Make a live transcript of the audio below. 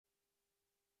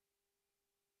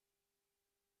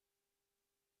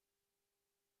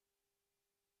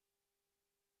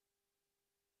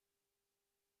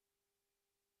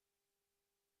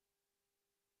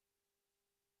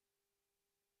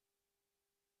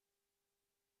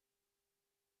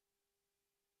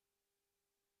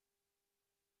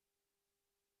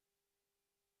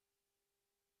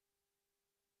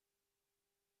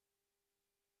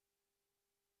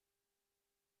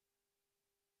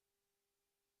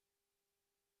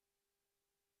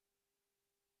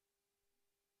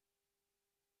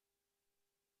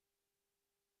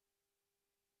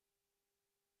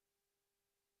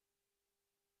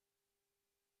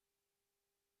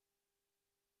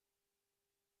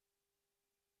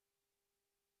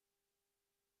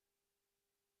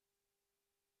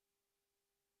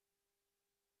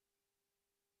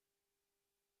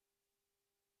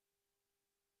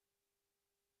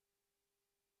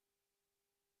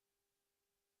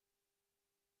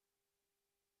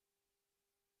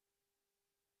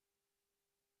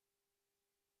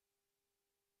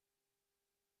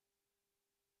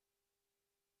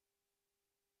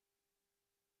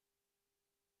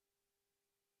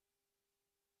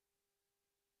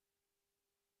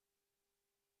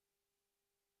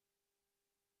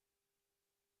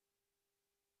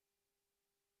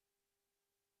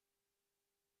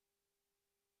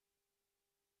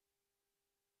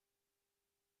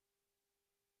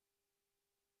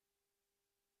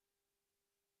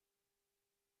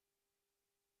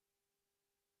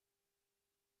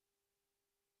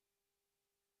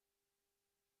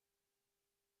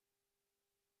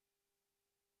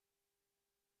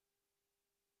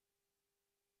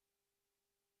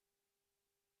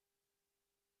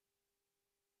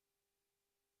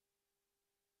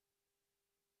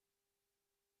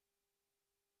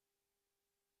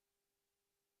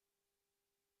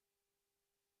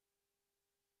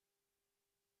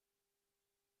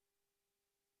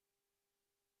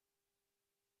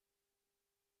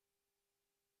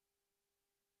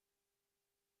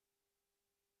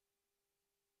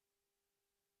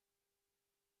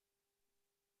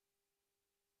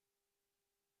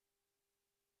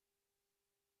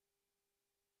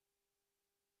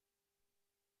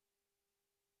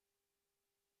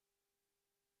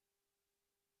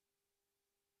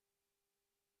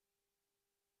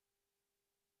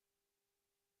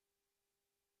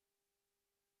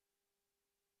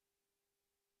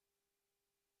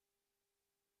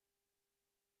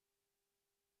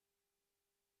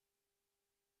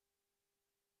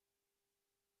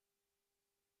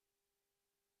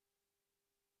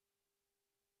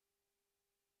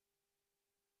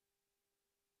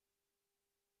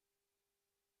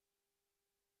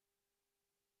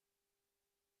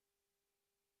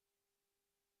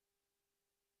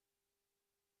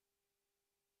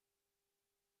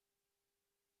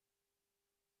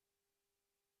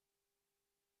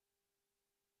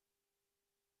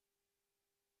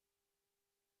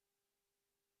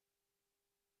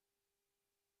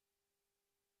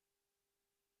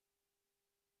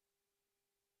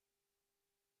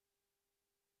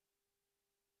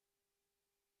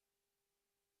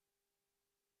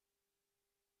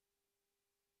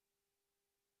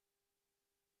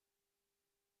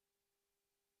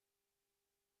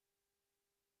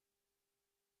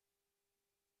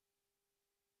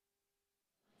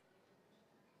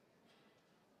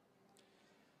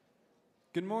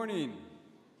Good morning.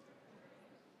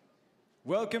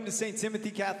 Welcome to St.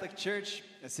 Timothy Catholic Church.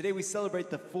 As today we celebrate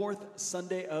the fourth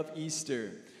Sunday of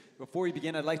Easter. Before we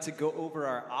begin, I'd like to go over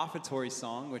our offertory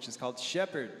song, which is called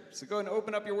Shepherd. So go ahead and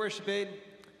open up your worship aid.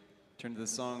 Turn to the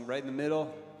song right in the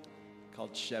middle,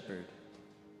 called Shepherd.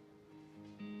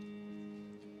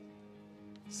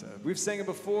 So we've sang it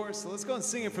before, so let's go and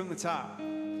sing it from the top.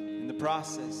 In the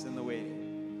process, in the waiting.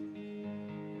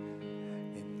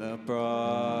 In the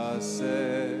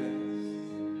process,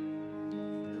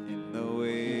 in the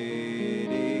waiting,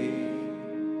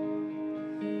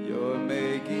 you're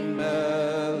making melodies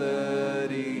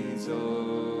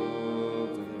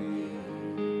over me,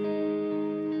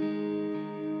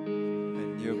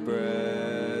 and your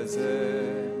presence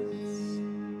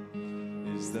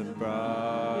is the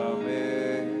promise,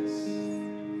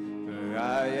 for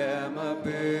I am a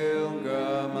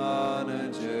pilgrim on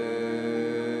a journey.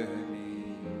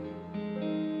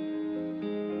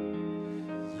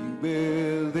 You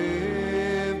will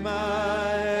lift my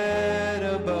head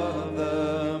above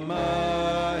the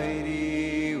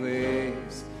mighty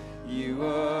waves. You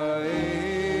are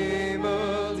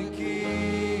able to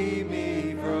keep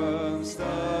me from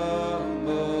stumbling,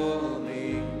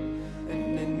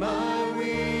 and in my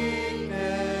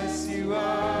weakness you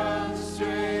are the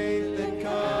strength that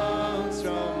comes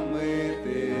from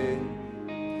within.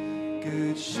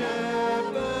 Good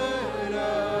Shepherd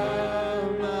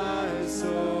of my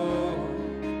soul,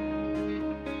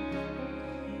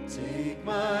 take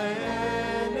my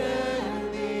hand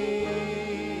and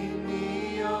lead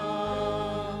me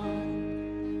on.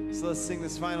 So let's sing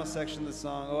this final section of the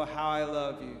song, Oh, How I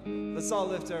Love You. Let's all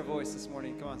lift our voice this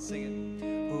morning. Come on, sing it.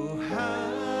 Oh,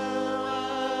 how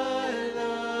I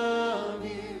love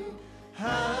you, how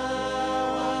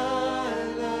I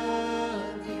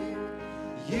love you.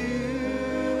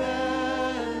 You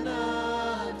have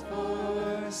not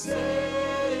forsaken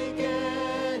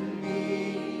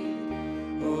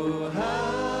me. Oh, how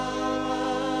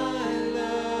I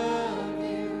love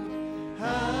you,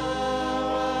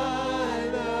 how I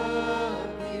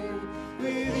love you.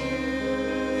 With you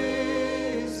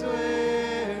is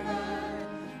where I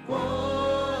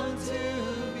want to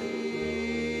be.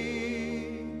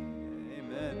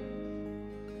 Amen.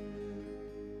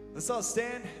 Let's all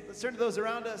stand. Let's turn to those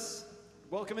around us.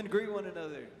 Welcome and greet one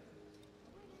another.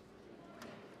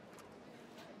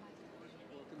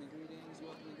 Welcome and greetings,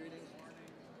 welcome and greetings.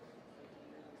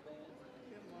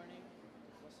 Good morning.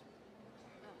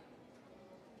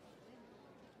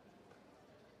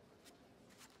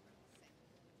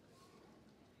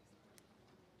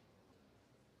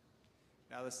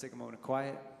 Now let's take a moment of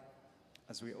quiet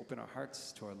as we open our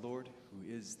hearts to our Lord, who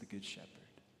is the Good Shepherd.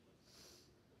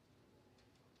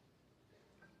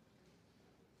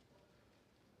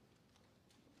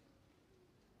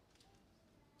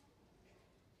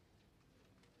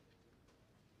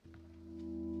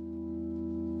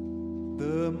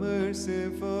 The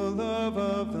merciful love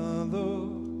of the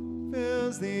Lord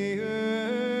fills the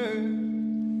earth.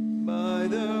 By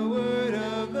the word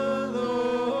of the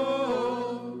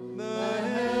Lord, the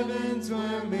heavens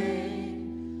were made.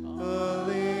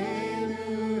 Hallelujah.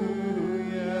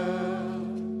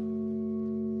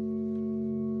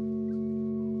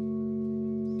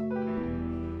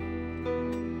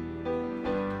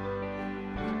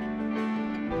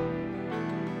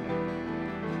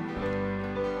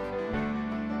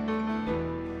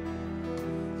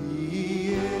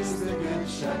 He is the Good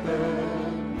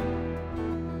Shepherd,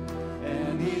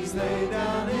 and he's laid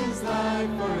down his life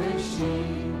for his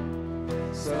sheep.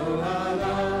 So out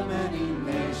of many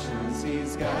nations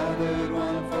he's gathered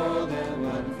one fold and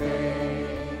one faith.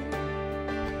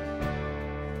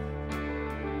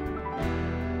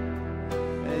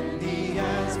 And he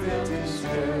has built his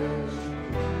church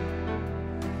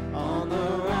on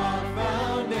the rock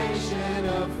foundation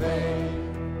of faith,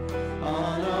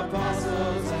 on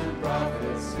apostles and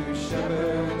prophets who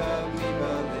shepherd the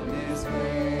people in his way.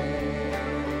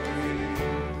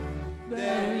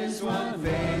 There is one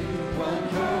faith, one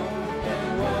hope,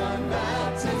 and one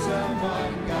baptism,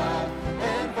 one God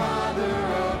and Father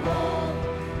of all.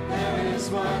 There is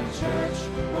one church,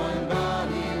 one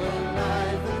body, one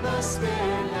life, and the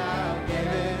Spirit now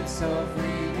given so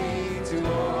freely to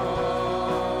all.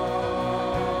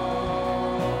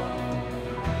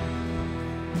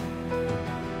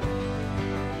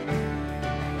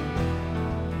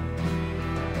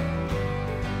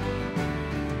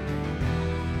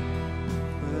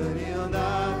 But he'll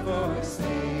not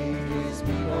forsake his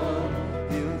people.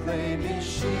 He'll claim his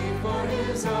sheep for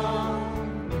his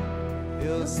own.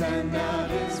 He'll send out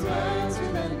his word to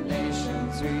the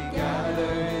nations. We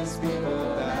gather his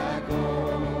people back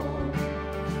home.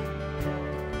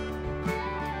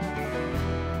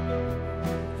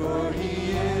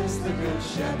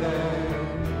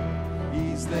 shepherd.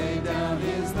 He's laid down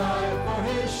his life for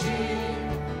his sheep.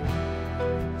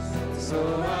 So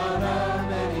out of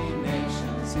many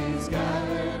nations he's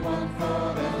gathered one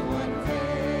fold and one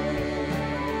faith.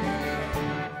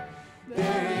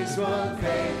 There is one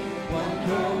faith, one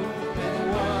hope,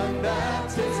 and one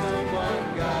baptism,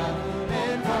 one God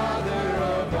and Father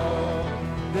of all.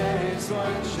 There is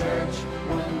one church,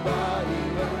 one body,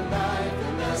 one life,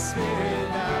 and the Spirit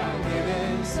now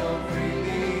given so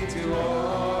freely to all.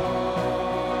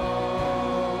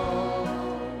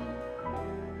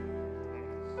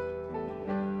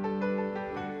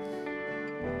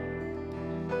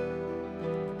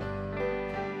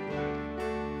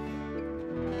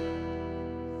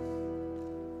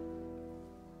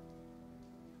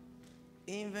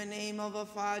 In the name of the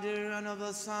Father, and of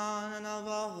the Son, and of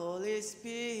the Holy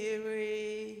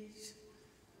Spirit.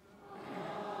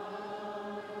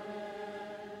 Amen.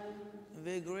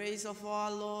 The grace of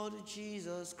our Lord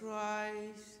Jesus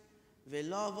Christ, the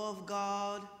love of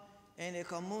God, and the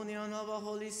communion of the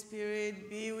Holy Spirit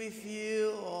be with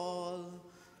you all.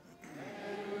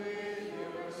 And with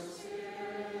your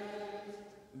spirit.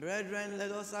 Brethren,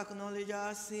 let us acknowledge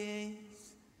our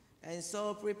sins, and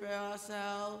so prepare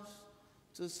ourselves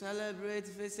to celebrate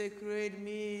the sacred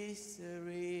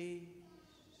mystery.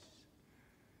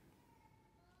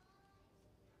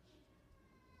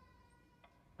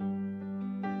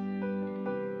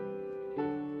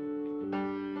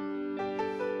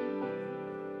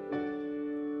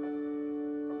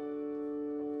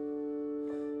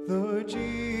 Lord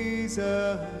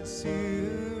Jesus,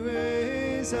 you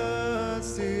raise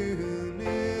us to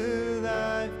new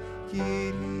life.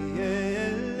 Kyrie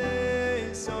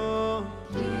eleison.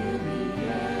 Kyrie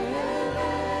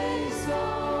eleison.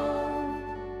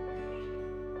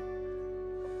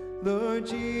 Lord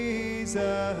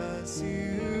Jesus,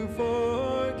 you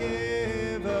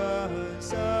forgive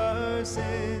us our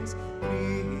sins.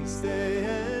 Christe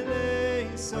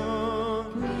eleison.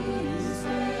 Christe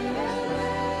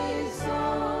eleison.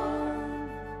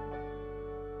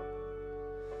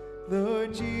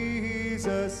 Lord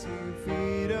Jesus, you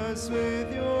feed us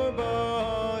with your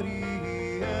body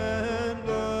and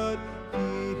blood.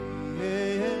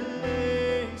 Kyrie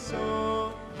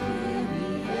eleison.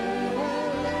 Kyrie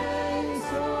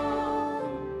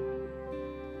eleison.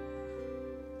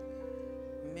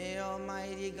 May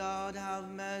Almighty God have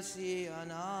mercy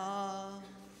on us,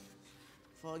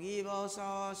 forgive us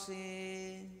our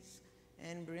sins,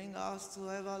 and bring us to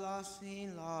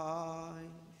everlasting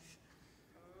life.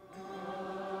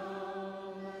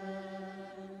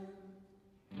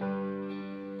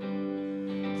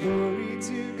 Glory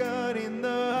to God in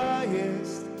the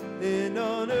highest, and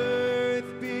on earth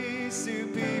peace to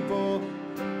people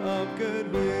of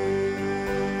good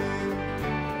will.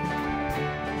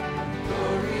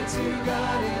 Glory to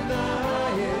God in the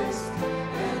highest,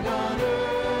 and on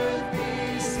earth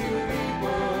peace to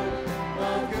people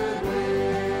of good will.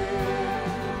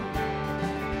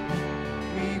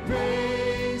 We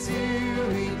praise you,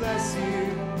 we bless you,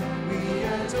 we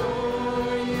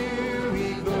adore you,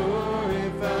 we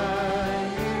glorify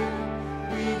you.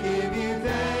 We give you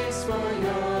thanks for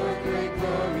your great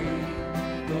glory,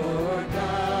 Lord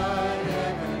God,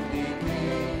 heavenly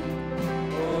King,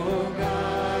 oh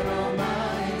God,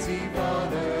 almighty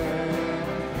Father.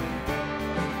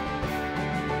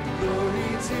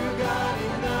 Glory to God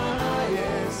in the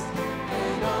highest,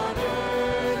 and on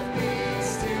earth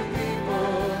peace to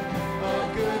people of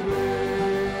good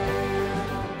will.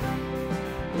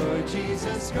 Lord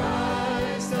Jesus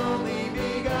Christ, only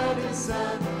begotten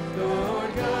Son,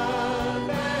 Lord God,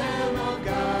 Lamb of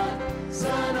God,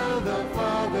 Son of the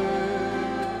Father.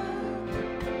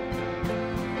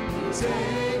 You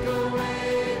take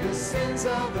away the sins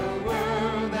of the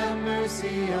world, have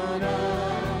mercy on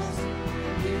us.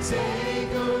 You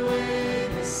take away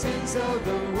the sins of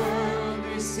the world,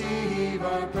 receive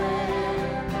our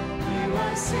prayer. You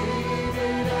are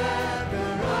seated at the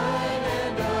right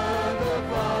hand of the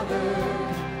Father.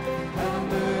 Have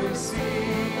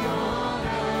mercy on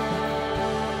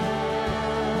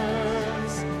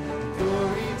us.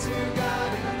 Glory to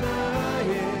God in the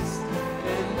highest,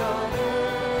 and on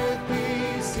earth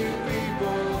peace to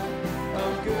people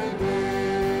of good will.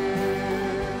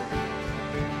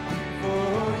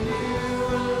 For you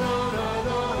alone are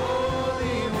the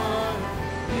Holy One.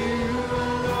 You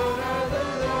alone are the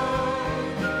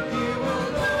Lord. You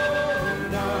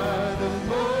alone are the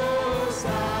Most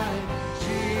High.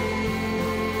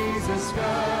 Jesus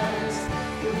Christ,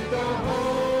 with the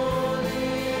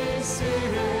Holy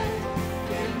Spirit,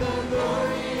 in the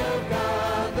glory of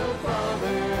God the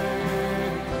Father.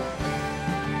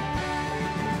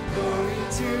 Glory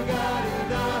to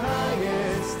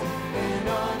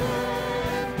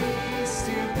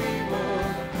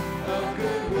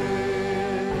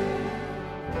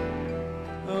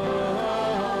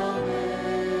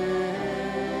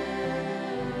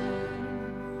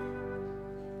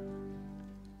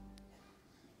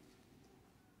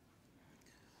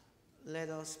Let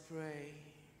us pray.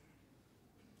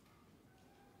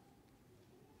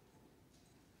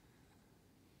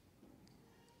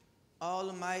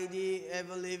 Almighty,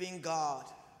 ever-living God,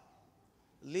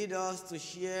 lead us to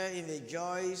share in the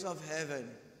joys of heaven,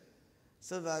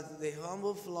 so that the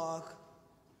humble flock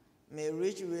may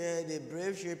reach where the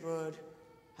brave shepherd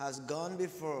has gone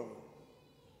before,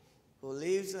 who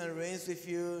lives and reigns with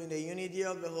you in the unity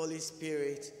of the Holy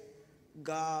Spirit,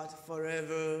 God,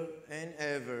 forever and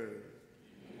ever.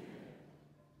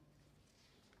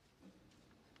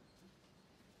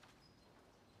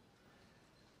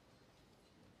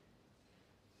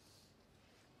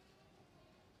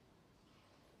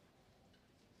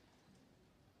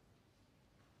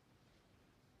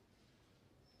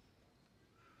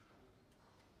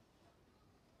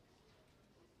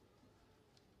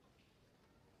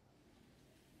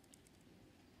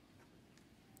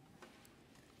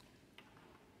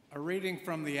 A reading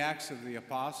from the Acts of the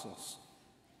Apostles.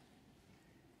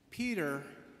 Peter,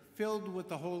 filled with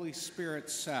the Holy Spirit,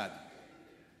 said,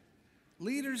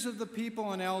 "Leaders of the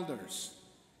people and elders,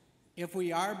 if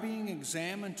we are being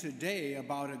examined today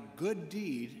about a good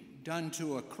deed done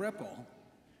to a cripple,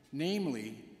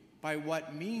 namely, by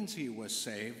what means he was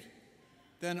saved,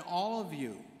 then all of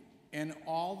you and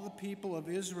all the people of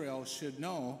Israel should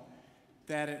know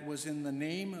that it was in the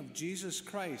name of Jesus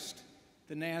Christ,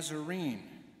 the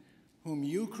Nazarene, whom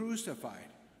you crucified,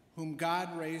 whom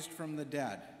God raised from the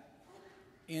dead.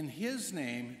 In his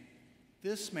name,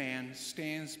 this man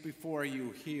stands before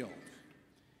you healed.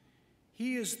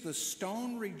 He is the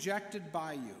stone rejected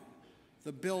by you,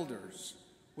 the builders,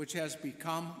 which has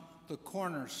become the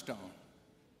cornerstone.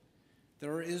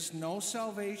 There is no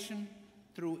salvation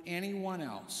through anyone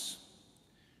else,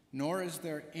 nor is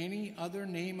there any other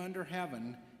name under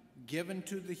heaven given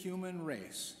to the human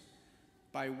race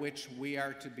by which we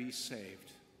are to be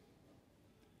saved."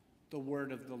 The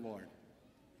word of the Lord.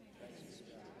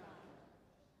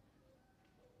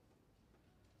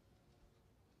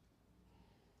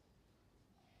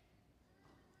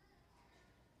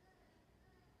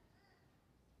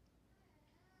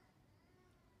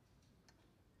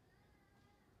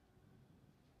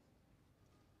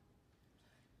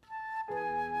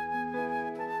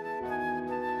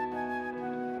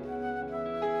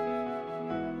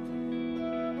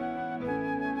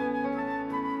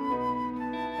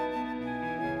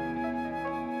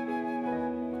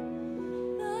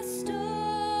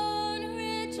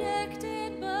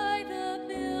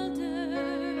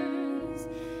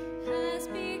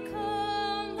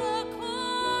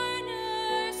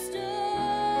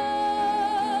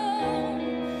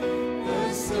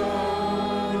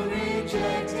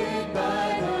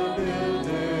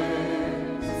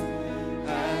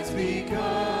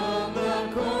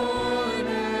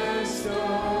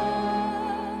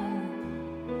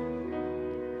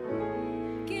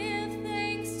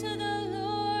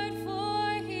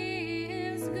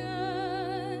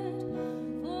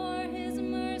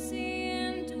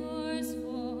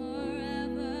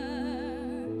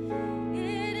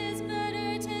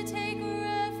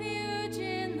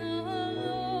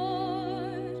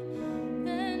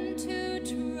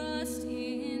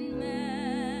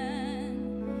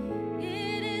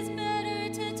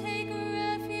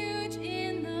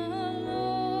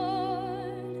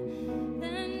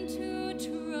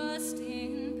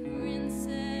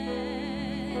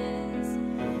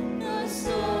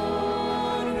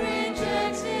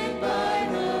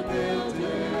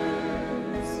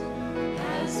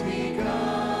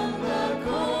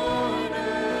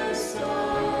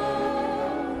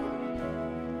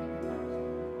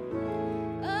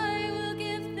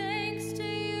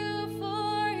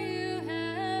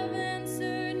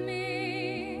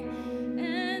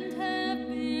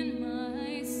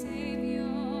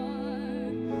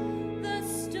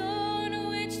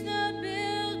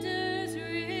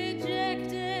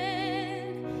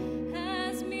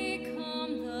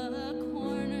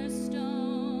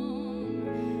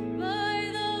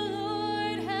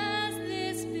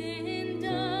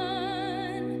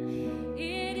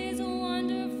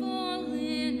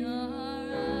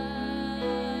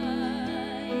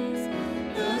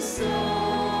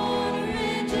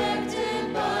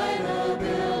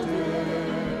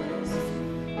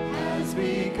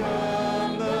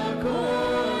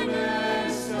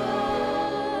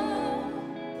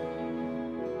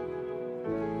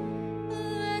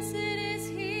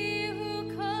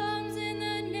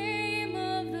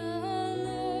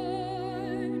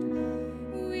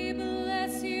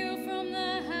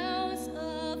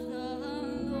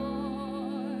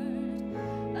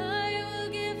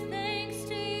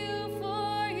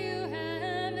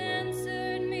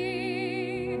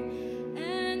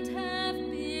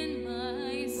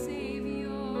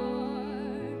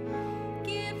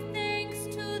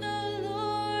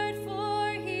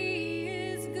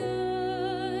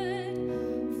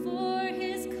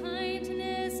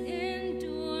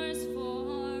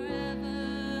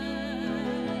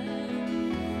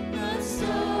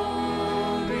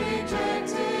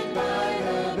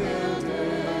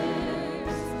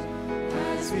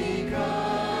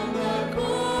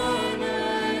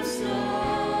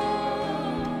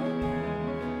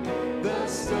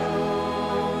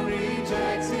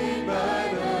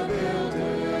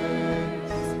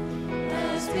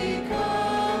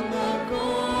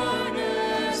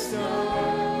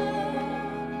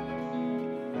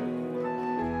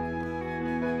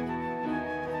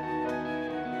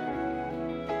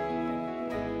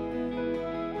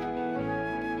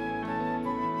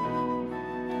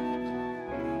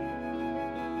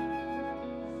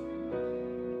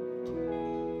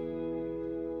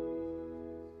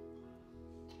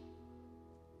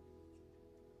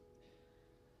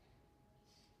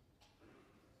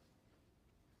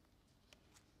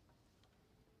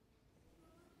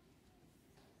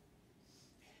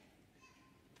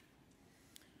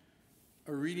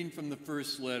 A reading from the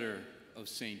first letter of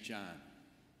St. John.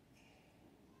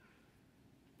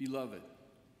 Beloved,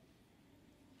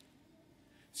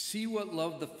 see what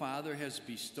love the Father has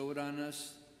bestowed on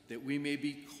us, that we may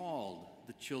be called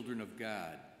the children of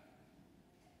God.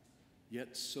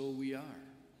 Yet so we are.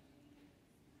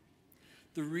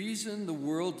 The reason the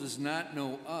world does not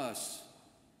know us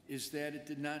is that it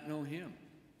did not know him.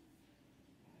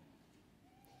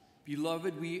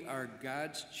 Beloved, we are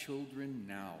God's children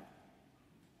now.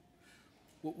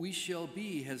 What we shall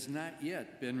be has not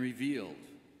yet been revealed.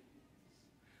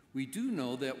 We do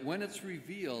know that when it's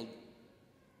revealed,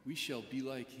 we shall be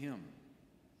like him,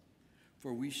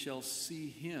 for we shall see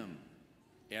him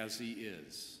as he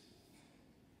is.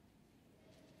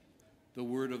 The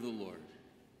word of the Lord.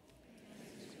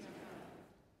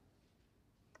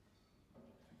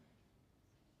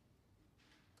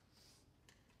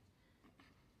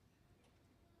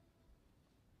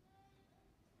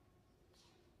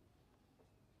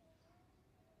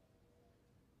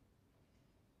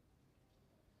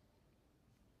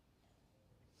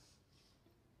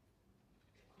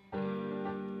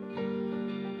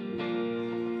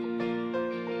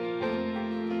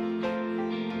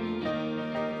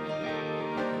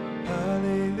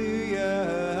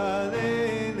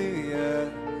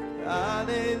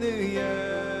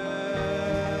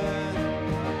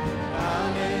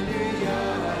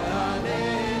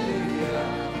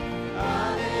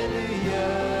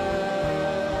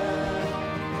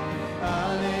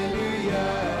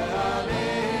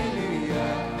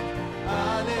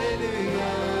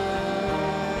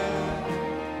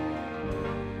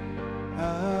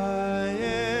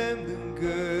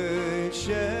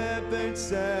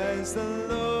 Says the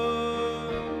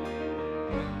Lord,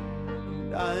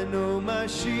 and I know my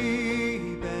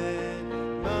sheep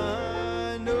and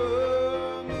mine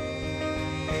know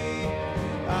me.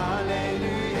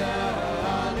 Hallelujah,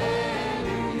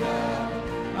 hallelujah,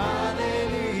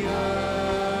 hallelujah,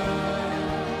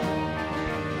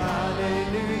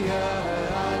 hallelujah,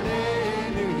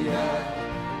 hallelujah,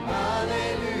 hallelujah.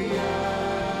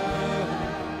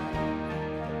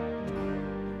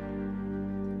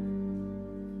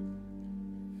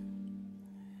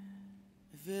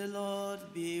 The Lord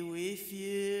be with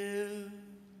you.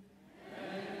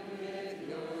 And with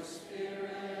your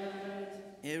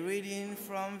spirit. A reading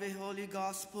from the Holy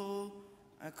Gospel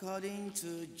according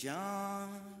to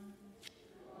John.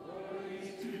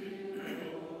 Glory to you,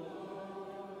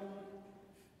 Lord.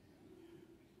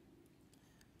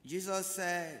 Jesus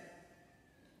said,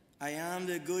 I am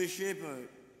the good shepherd.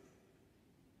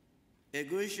 A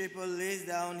good shepherd lays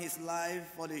down his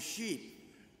life for the sheep.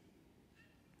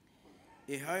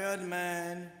 A hired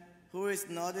man who is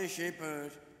not a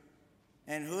shepherd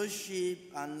and whose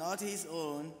sheep are not his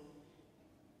own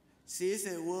sees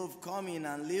a wolf coming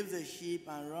and leaves the sheep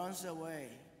and runs away.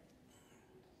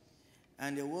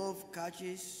 And the wolf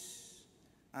catches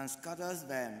and scatters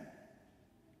them.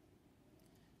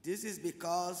 This is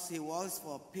because he works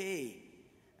for pay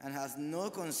and has no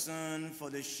concern for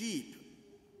the sheep.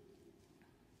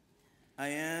 I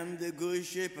am the good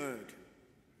shepherd,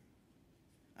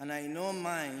 and I know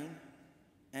mine,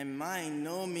 and mine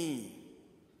know me.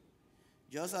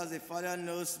 Just as the Father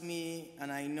knows me,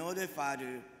 and I know the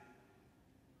Father,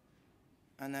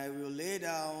 and I will lay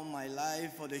down my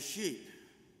life for the sheep.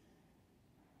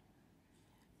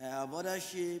 I have other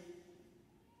sheep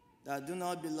that do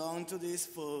not belong to this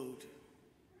fold.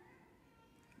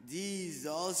 These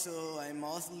also I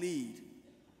must lead,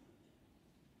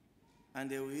 and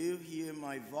they will hear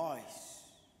my voice.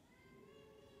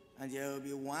 And there will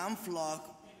be one flock,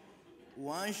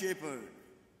 one shepherd.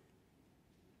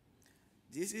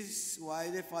 This is why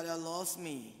the Father loves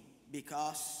me,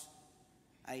 because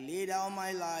I lay down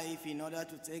my life in order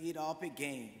to take it up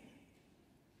again.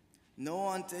 No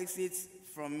one takes it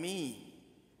from me,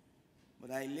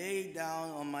 but I lay it down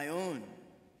on my own.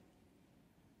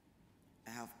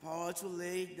 I have power to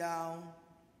lay it down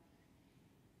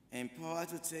and power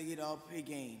to take it up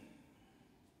again.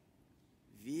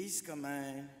 This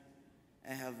command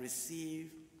I have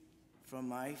received from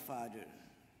my Father.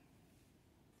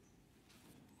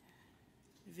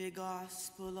 The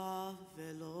Gospel of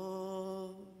the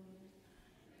Lord.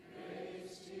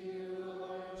 Praise to you,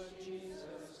 Lord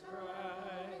Jesus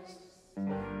Christ.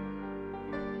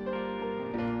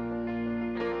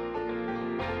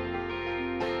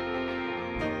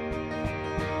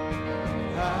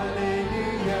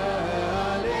 Hallelujah,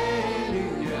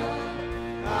 hallelujah,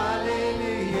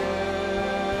 hallelujah,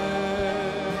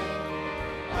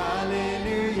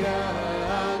 hallelujah,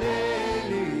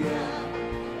 hallelujah,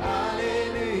 hallelujah.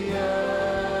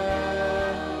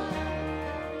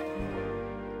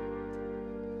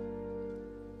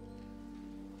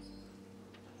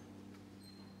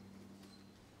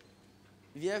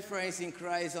 Dear friends in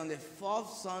Christ, on the fourth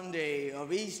Sunday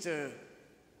of Easter,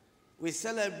 we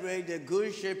celebrate the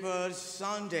Good Shepherd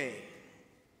Sunday.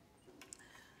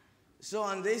 So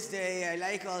on this day, I'd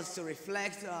like us to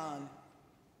reflect on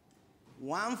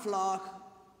one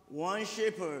flock, one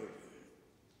shepherd.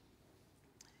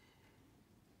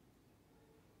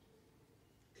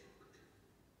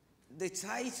 The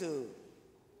title,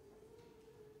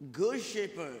 Good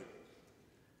Shepherd,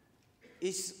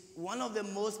 is one of the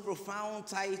most profound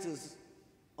titles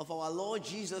of our Lord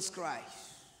Jesus Christ.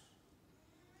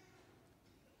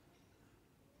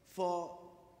 For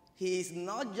he is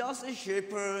not just a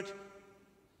shepherd,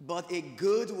 but a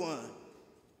good one.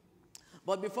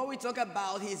 But before we talk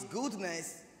about his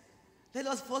goodness, let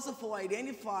us first of all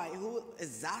identify who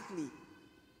exactly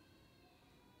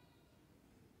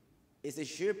is a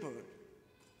shepherd.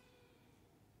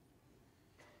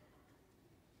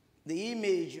 The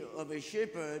image of a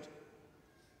shepherd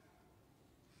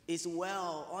is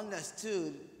well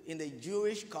understood in the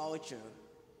Jewish culture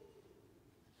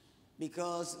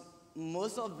because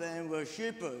most of them were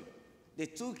shepherds. They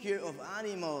took care of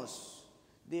animals.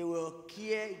 They were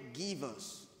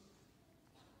caregivers.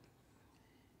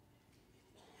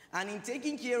 And in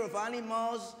taking care of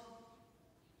animals,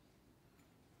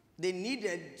 they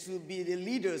needed to be the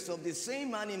leaders of the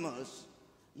same animals,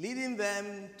 leading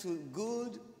them to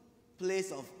good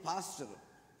place of pasture,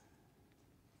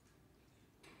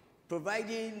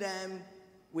 providing them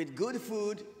with good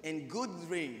food and good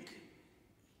drink.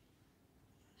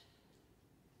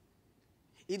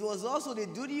 It was also the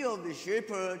duty of the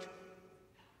shepherd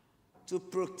to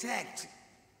protect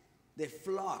the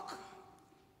flock.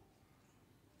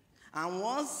 And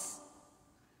once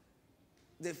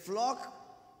the flock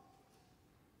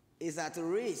is at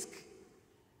risk,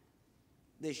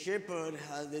 the shepherd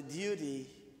has the duty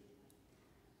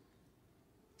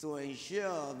to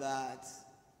ensure that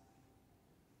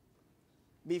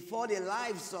before the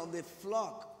lives of the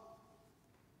flock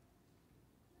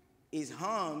is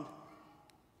harmed,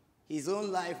 his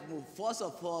own life will first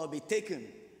of all be taken.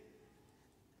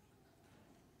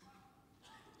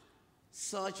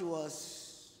 Such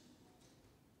was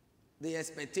the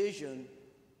expectation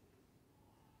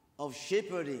of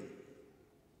shepherding.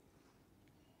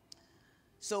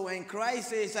 So when Christ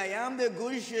says, I am the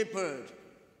good shepherd,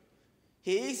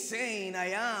 he is saying,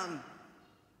 I am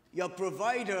your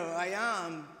provider, I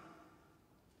am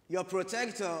your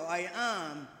protector, I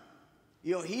am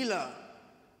your healer,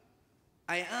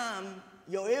 I am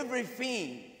your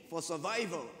everything for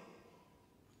survival.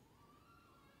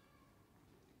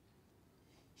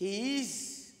 He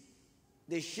is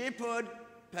the shepherd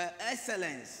per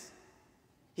excellence.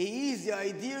 He is the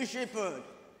ideal shepherd,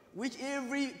 which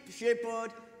every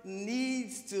shepherd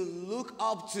needs to look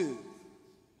up to.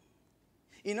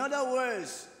 In other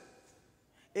words,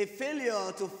 a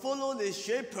failure to follow the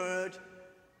shepherd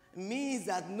means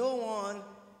that no one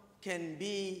can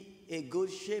be a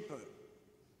good shepherd.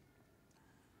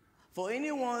 For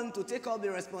anyone to take up the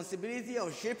responsibility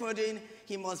of shepherding,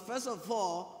 he must first of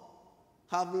all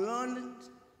have learned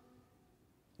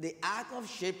the art of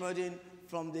shepherding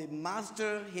from the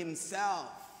master himself.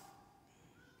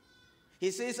 He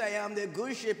says, I am the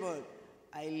good shepherd.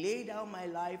 I lay down my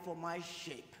life for my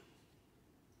sheep.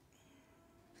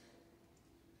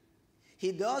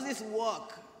 He does his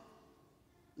work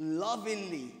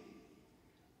lovingly.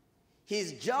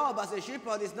 His job as a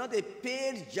shepherd is not a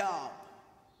paid job.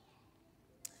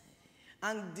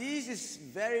 And this is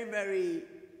very, very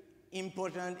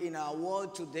important in our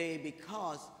world today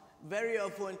because very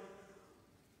often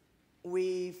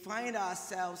we find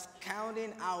ourselves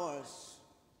counting hours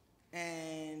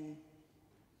and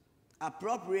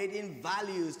appropriating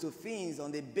values to things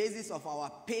on the basis of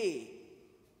our pay.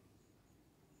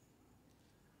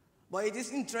 But it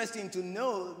is interesting to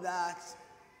know that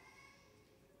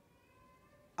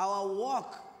our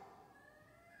work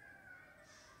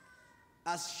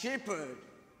as shepherd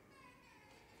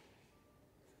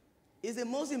is the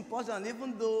most important,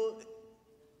 even though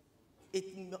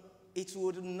it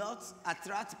would not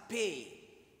attract pay.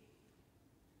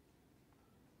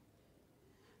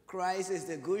 Christ is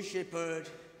the good shepherd,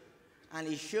 and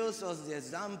he shows us the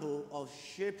example of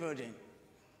shepherding.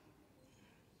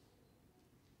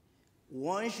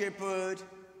 One shepherd,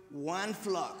 one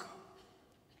flock.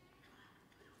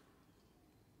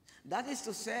 That is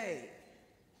to say,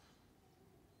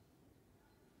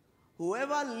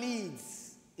 whoever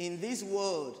leads in this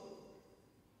world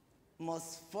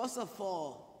must first of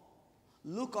all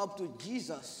look up to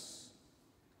Jesus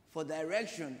for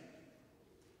direction.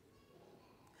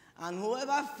 And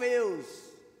whoever fails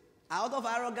out of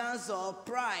arrogance or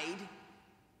pride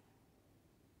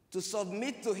to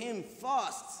submit to him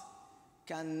first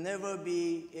can never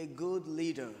be a good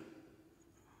leader.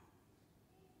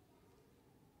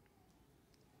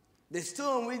 The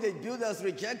stone which the builders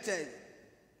rejected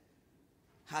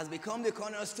has become the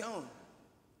cornerstone.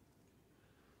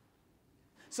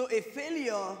 So a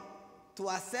failure to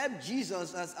accept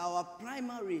Jesus as our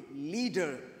primary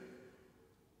leader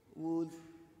would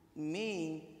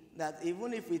mean that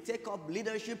even if we take up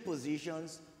leadership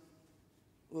positions,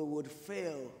 we would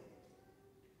fail.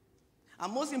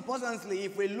 And most importantly,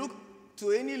 if we look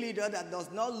to any leader that does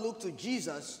not look to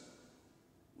Jesus,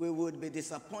 we would be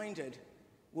disappointed.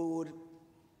 We would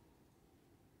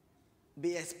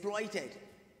be exploited.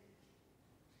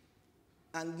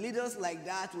 And leaders like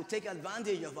that will take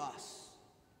advantage of us.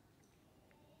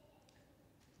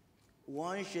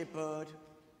 One shepherd,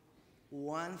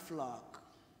 one flock.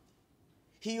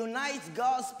 He unites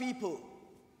God's people,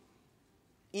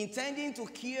 intending to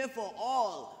care for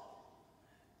all.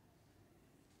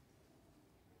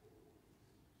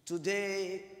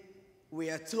 Today, we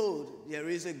are told there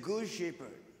is a good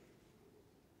shepherd.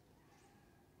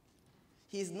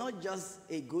 He's not just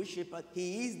a good shepherd,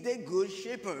 he is the good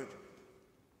shepherd.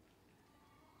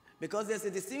 Because there's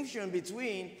a distinction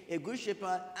between a good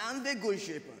shepherd and the good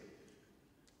shepherd.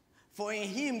 For in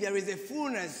him there is a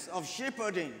fullness of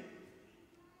shepherding.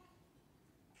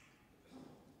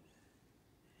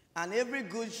 And every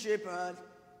good shepherd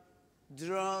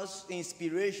draws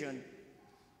inspiration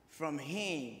from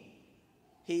him.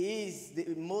 He is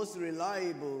the most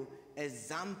reliable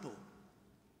example.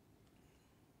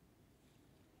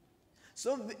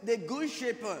 So the good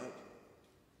shepherd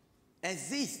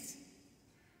exists.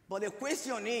 But the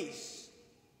question is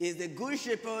the good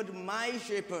shepherd my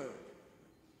shepherd?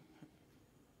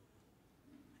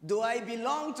 Do I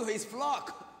belong to his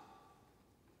flock?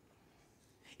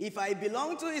 If I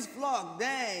belong to his flock,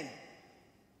 then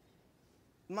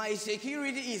my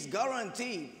security is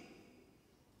guaranteed.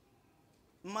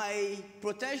 My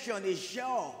protection is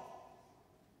sure.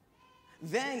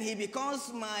 Then he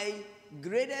becomes my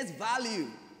greatest value.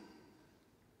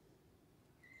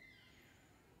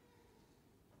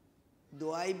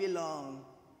 Do I belong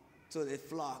to the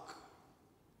flock?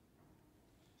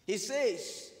 He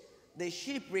says, the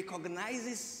sheep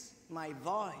recognizes my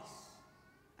voice.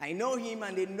 I know him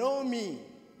and they know me.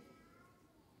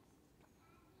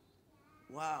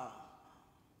 Wow.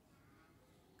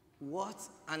 What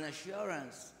an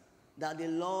assurance that the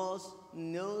Lord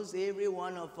knows every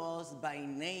one of us by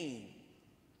name.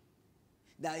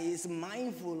 That he is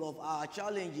mindful of our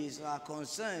challenges, our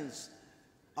concerns,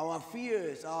 our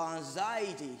fears, our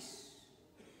anxieties.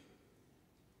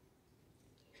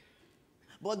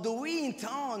 But do we in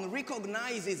turn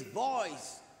recognize his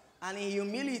voice and in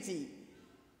humility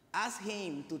ask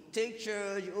him to take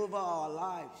charge over our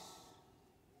lives?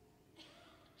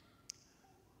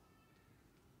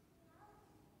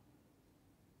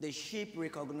 The sheep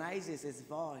recognizes his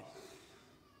voice.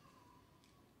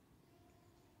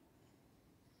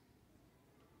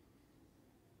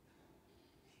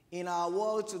 In our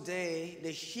world today,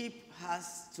 the sheep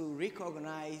has to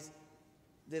recognize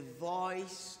the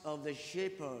voice of the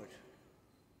shepherd.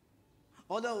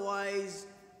 Otherwise,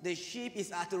 the sheep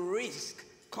is at risk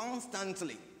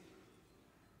constantly.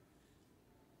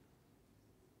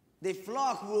 The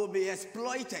flock will be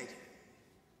exploited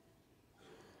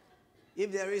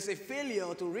if there is a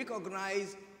failure to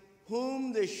recognize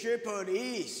whom the shepherd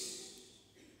is.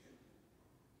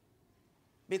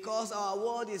 Because our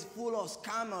world is full of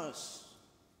scammers,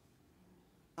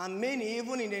 and many,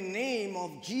 even in the name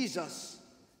of Jesus,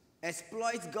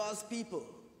 exploit God's people.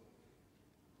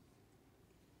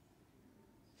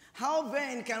 How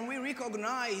then can we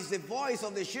recognize the voice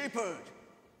of the shepherd?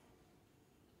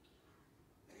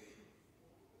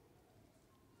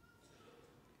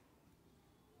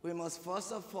 We must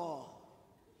first of all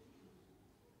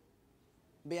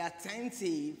be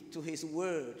attentive to his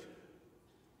word.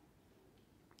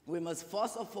 We must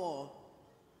first of all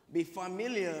be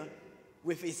familiar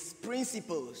with his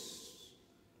principles.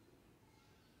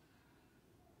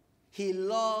 He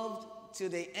loved to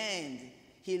the end.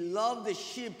 He loved the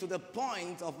sheep to the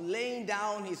point of laying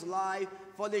down his life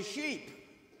for the sheep.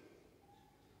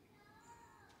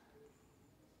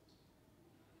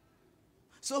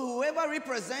 So whoever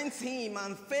represents him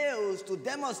and fails to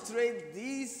demonstrate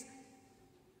this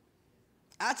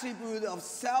attribute of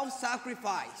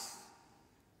self-sacrifice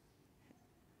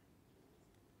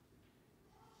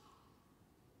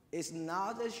is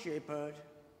not a shepherd,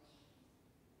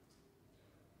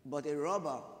 but a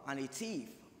robber and a thief.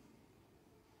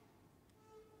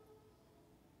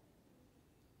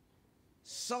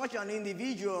 Such an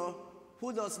individual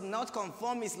who does not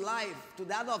conform his life to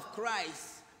that of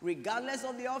Christ, regardless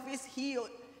of the office he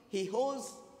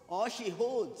holds or she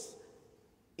holds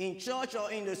in church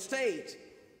or in the state,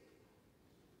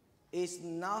 is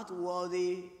not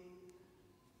worthy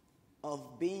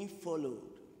of being followed.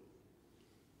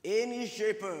 Any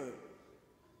shepherd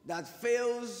that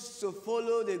fails to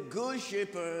follow the good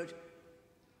shepherd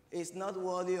is not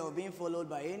worthy of being followed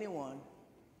by anyone,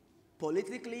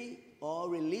 politically or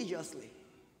religiously.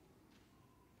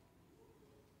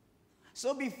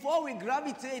 So before we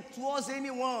gravitate towards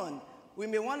anyone, we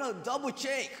may want to double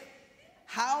check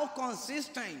how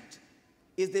consistent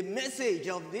is the message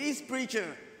of this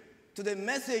preacher to the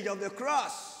message of the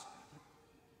cross.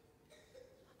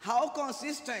 How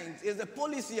consistent is the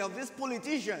policy of this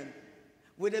politician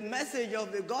with the message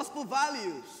of the gospel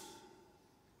values?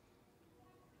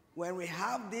 When we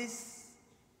have this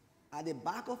at the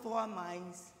back of our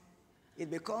minds, it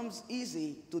becomes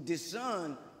easy to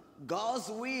discern God's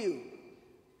will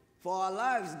for our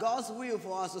lives, God's will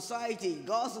for our society,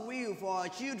 God's will for our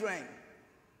children.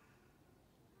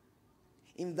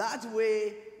 In that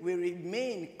way, we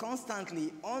remain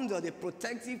constantly under the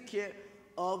protective care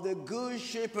of the Good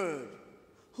Shepherd,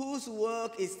 whose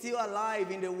work is still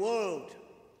alive in the world.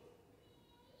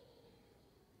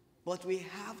 But we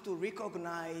have to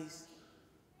recognize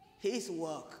his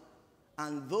work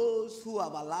and those who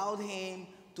have allowed him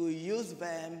to use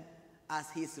them as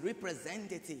his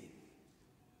representative.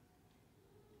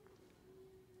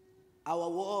 Our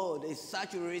world is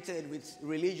saturated with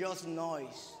religious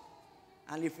noise,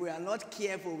 and if we are not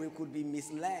careful, we could be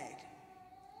misled.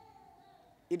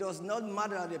 It does not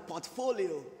matter the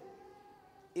portfolio.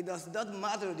 It does not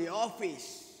matter the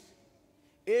office.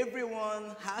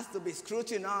 Everyone has to be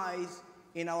scrutinized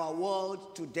in our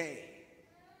world today.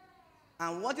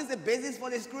 And what is the basis for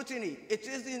the scrutiny? It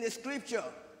is in the scripture.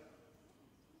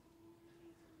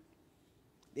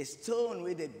 The stone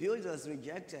which the builders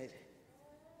rejected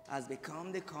has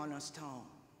become the cornerstone.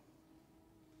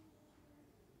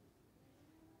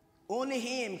 Only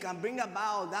him can bring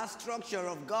about that structure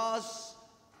of God's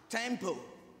temple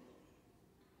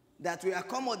that will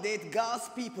accommodate God's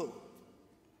people.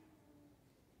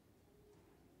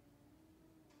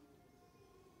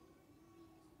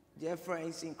 Dear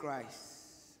friends in Christ,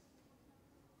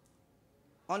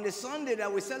 on the Sunday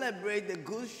that we celebrate the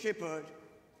Good Shepherd,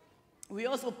 we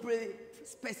also pray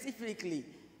specifically,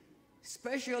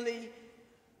 especially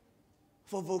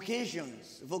for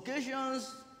vocations.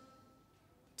 Vocations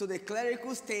to the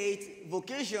clerical state,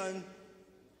 vocation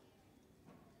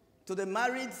to the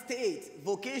married state,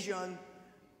 vocation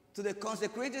to the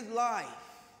consecrated life.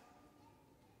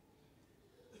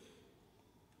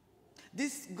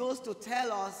 This goes to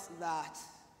tell us that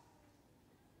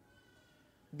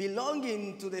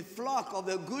belonging to the flock of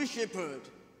the Good Shepherd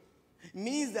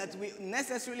means that we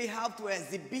necessarily have to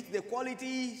exhibit the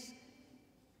qualities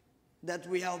that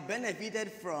we have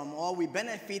benefited from or we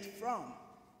benefit from.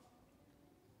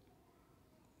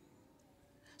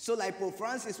 So like Pope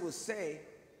Francis would say,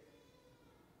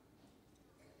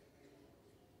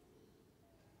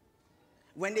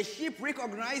 when the sheep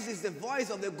recognizes the voice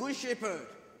of the Good Shepherd,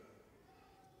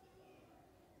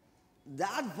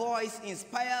 that voice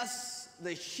inspires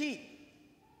the sheep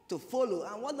to follow.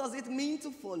 And what does it mean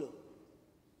to follow?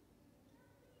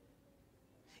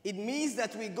 It means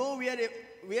that we go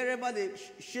wherever the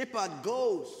shepherd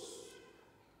goes.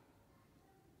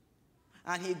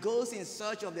 And he goes in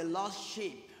search of the lost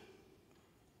sheep.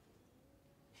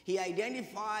 He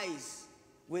identifies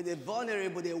with the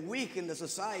vulnerable, the weak in the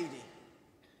society.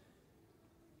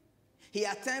 He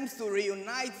attempts to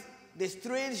reunite the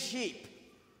strayed sheep.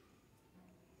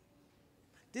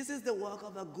 This is the work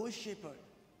of a good shepherd.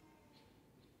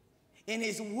 In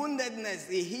his woundedness,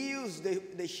 he heals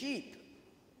the sheep.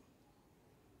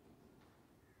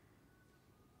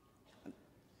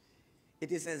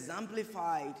 It is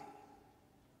exemplified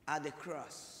at the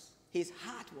cross. His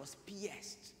heart was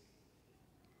pierced.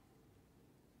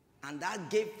 And that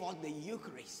gave forth the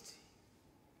Eucharist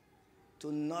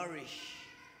to nourish,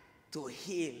 to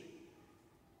heal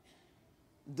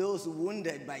those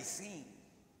wounded by sin.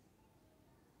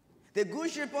 The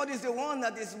Good Shepherd is the one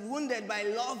that is wounded by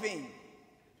loving.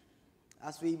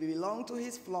 As we belong to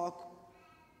his flock,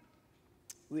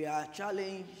 we are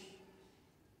challenged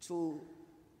to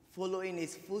follow in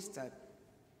his footsteps,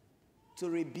 to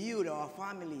rebuild our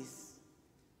families,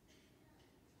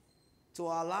 to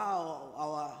allow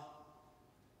our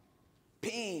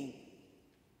pain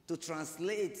to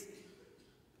translate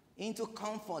into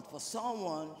comfort for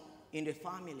someone in the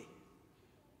family,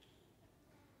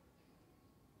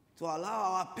 to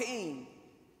allow our pain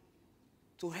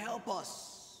to help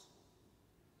us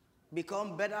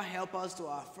become better helpers to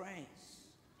our friends.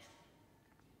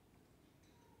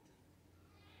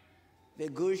 The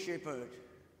Good Shepherd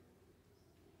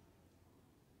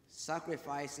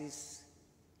sacrifices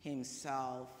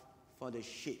himself for the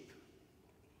sheep.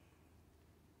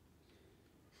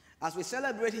 As we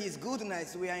celebrate his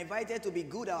goodness, we are invited to be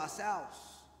good ourselves.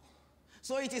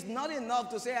 So it is not enough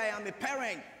to say, I am a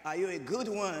parent. Are you a good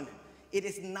one? It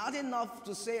is not enough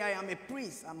to say, I am a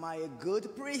priest. Am I a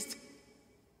good priest?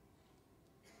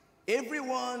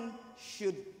 Everyone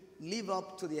should live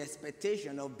up to the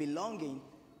expectation of belonging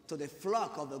to the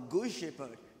flock of the Good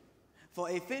Shepherd. For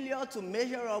a failure to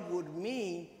measure up would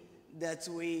mean that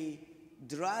we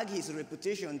drag his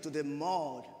reputation to the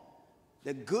mud.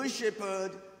 The Good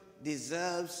Shepherd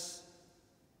deserves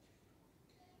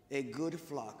a good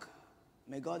flock.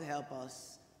 May God help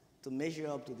us to measure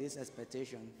up to this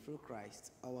expectation through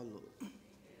Christ our Lord.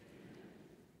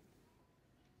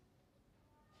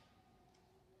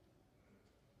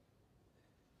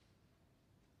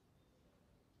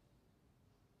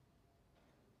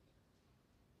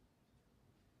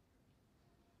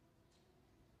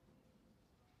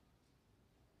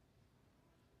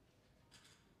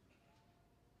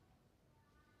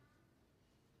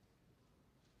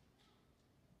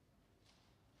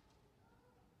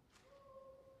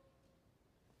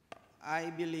 I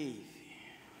believe.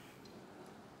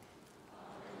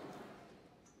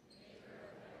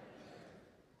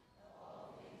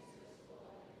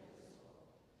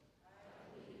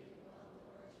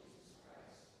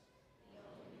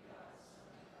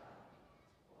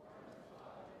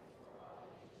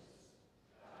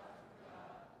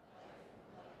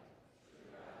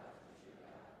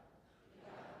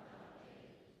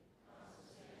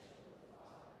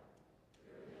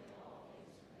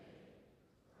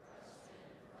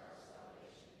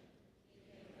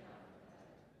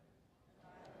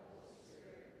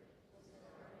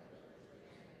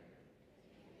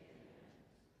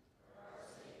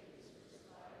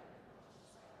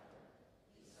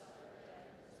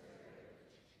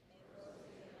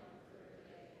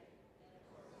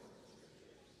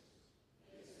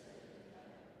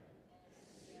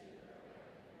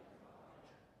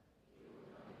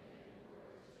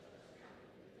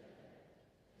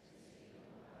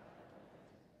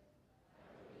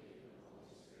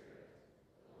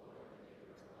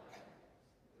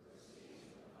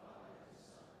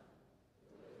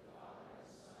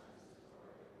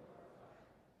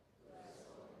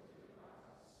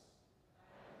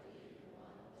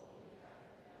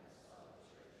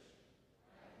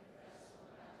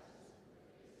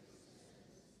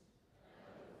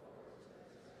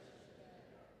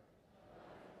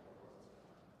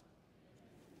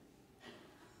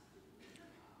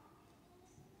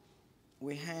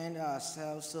 We hand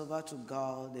ourselves over to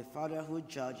God, the Father who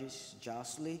judges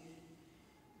justly,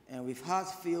 and with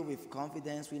hearts filled with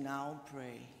confidence, we now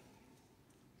pray.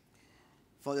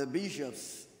 For the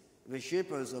bishops, the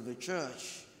shepherds of the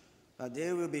church, that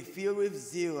they will be filled with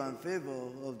zeal and favor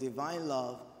of divine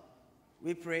love,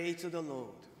 we pray to the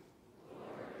Lord.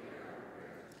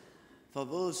 For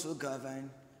those who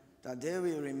govern, that they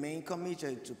will remain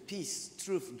committed to peace,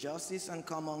 truth, justice, and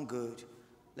common good,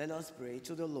 let us pray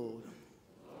to the Lord.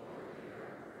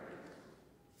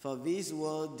 For this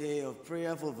World Day of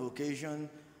Prayer for Vocation,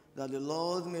 that the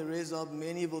Lord may raise up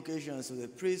many vocations to the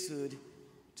priesthood,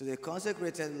 to the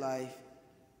consecrated life,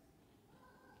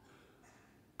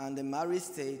 and the married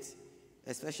state,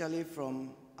 especially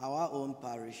from our own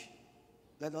parish.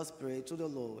 Let us pray to the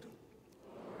Lord.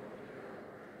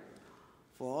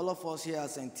 For all of us here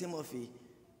at St. Timothy,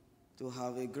 to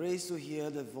have a grace to hear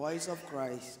the voice of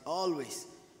Christ always,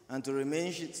 and to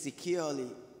remain securely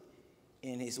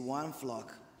in his one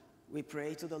flock, we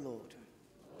pray to the Lord.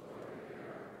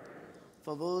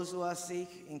 For those who are sick,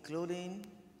 including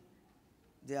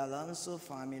the Alonso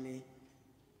family,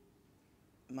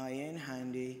 Mayen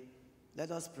Handy,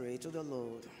 let us pray to the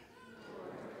Lord.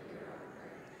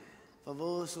 For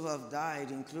those who have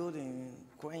died, including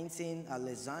Quentin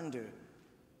Alexander,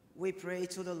 we pray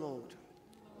to the Lord.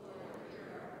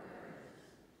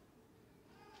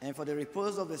 And for the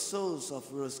repose of the souls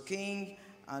of Rose King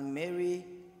and Mary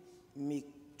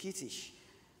Mikitish,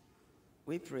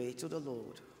 we pray to the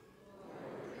Lord.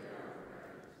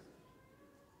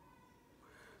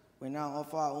 We now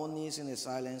offer our own needs in the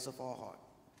silence of our heart.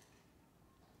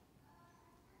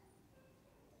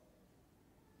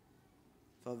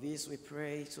 For this we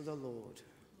pray to the Lord.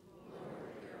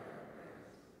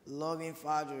 Loving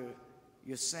Father,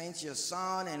 you sent your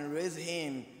Son and raised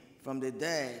him from the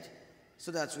dead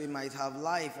so that we might have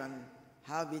life and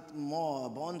have it more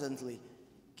abundantly.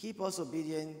 Keep us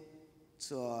obedient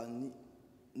to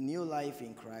new life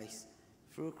in Christ,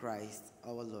 through Christ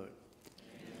our Lord.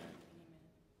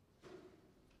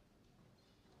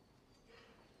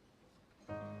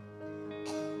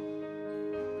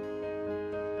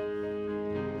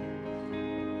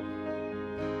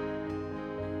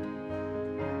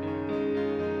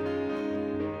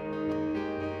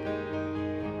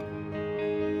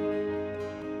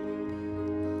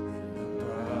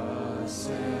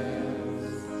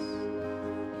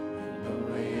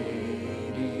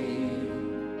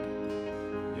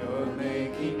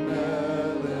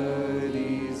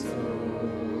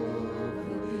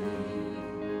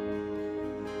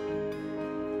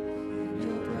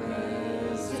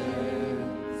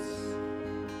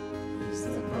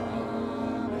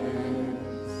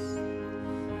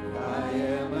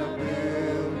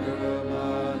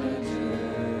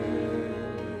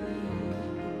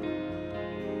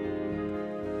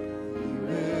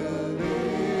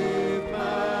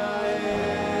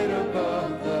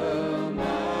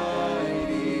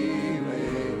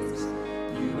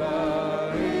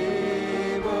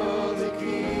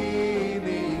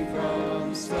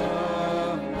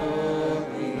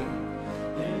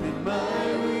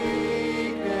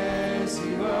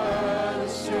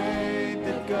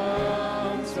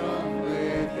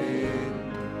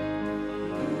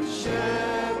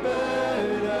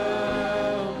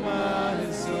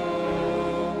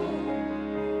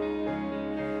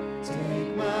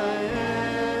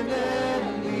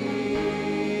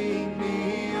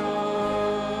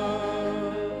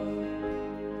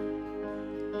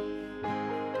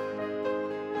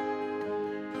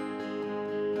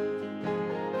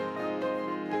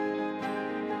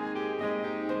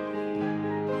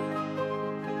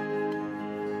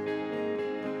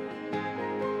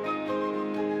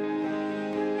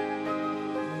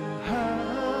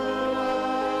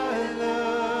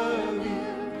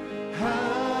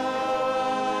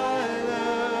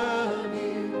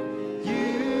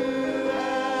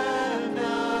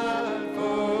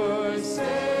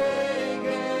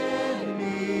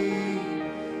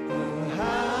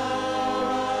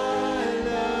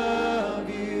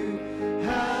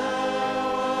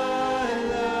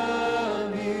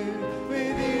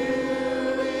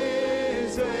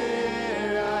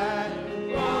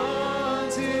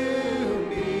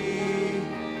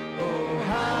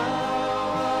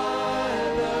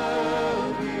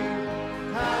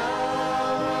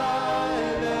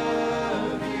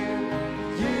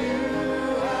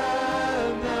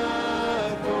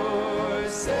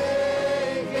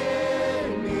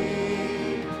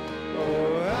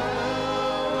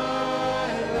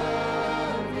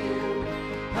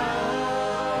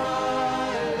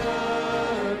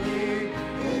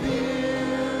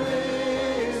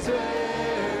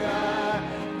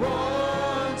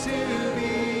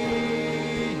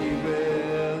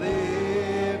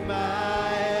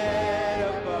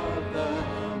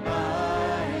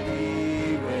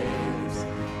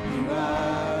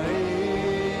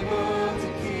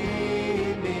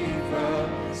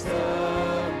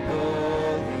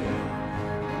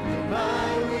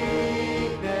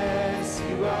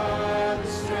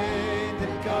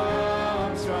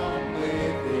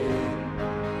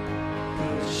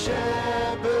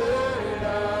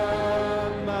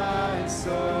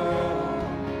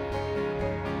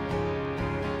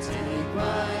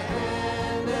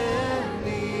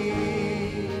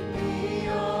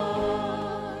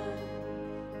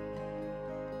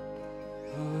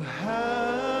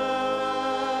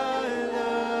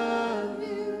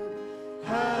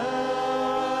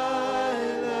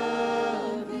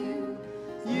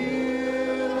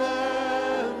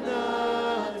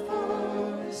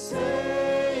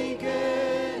 Forsaken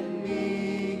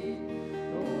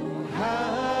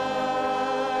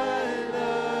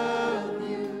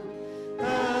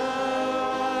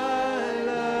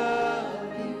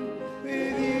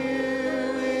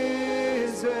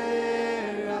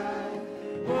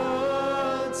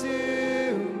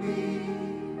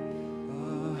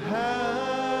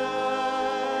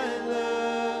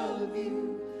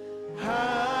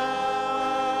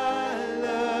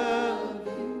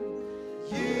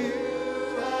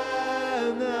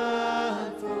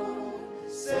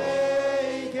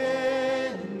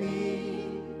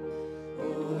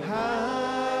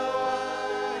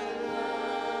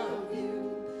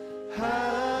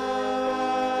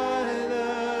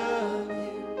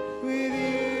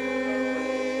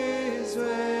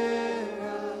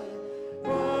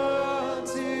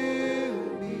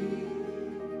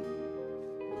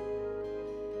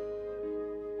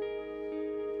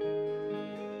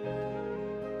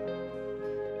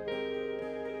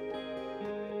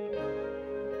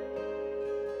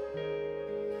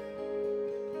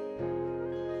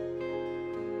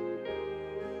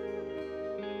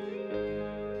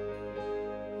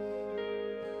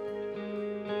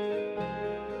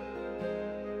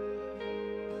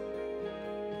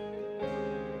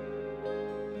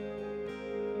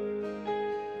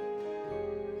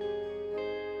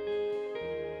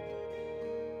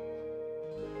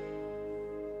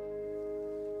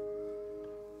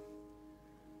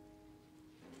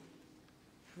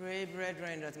pray,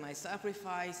 brethren, that my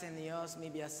sacrifice and yours may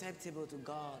be acceptable to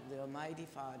God, the Almighty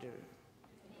Father.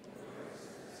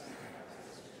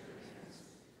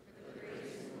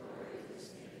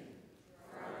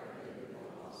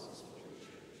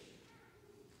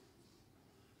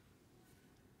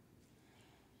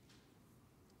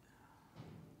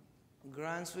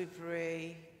 Grant, we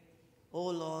pray, O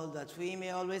Lord, that we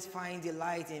may always find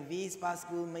delight in these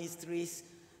Paschal mysteries,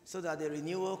 so that the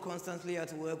renewal constantly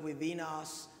at work within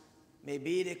us may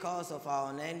be the cause of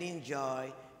our unending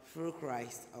joy through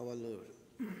Christ our Lord.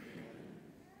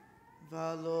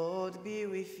 The Lord be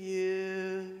with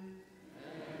you.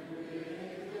 And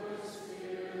with your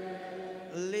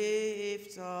spirit.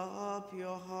 Lift up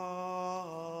your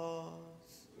hearts.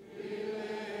 We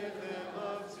lift them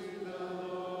up to the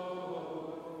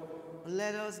Lord.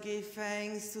 Let us give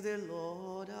thanks to the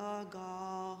Lord our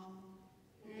God.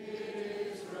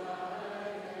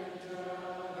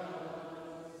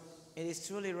 It is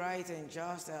truly right and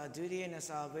just, our duty and our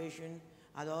salvation,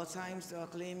 at all times to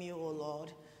acclaim you, O Lord,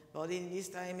 but in this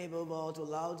time above all to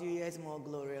laud you yet more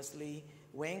gloriously,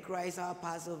 when Christ our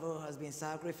Passover has been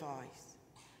sacrificed.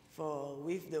 For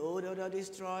with the old order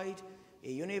destroyed, a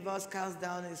universe cast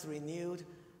down is renewed,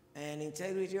 and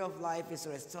integrity of life is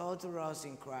restored to us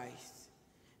in Christ.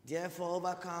 Therefore,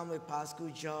 overcome with Paschal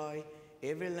joy,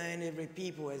 every land, every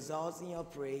people exalts in your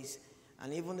praise,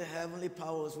 and even the heavenly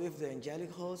powers with the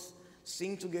angelic hosts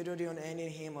sing together the unending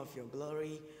hymn of your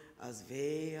glory as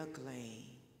they acclaim.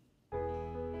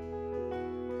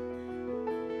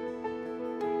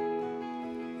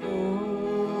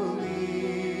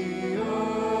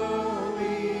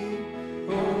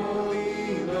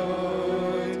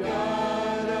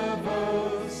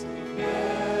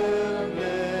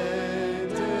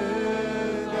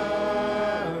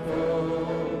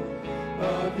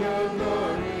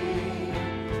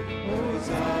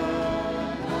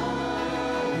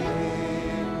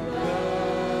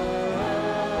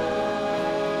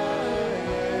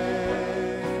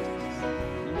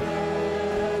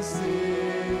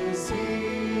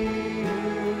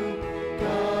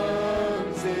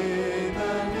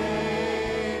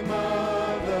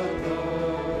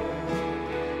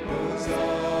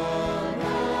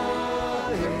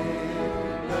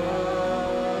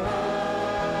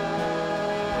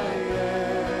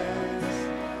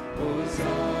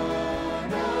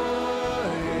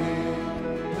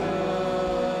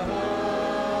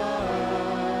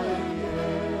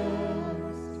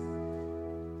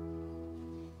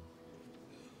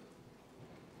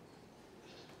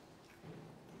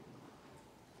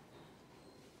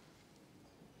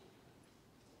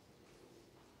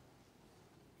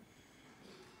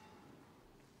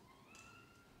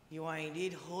 You are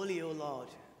indeed holy, O Lord,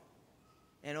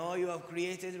 and all you have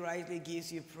created rightly gives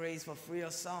you praise for through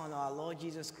your Son, our Lord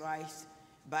Jesus Christ,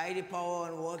 by the power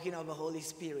and working of the Holy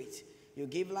Spirit. You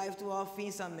give life to all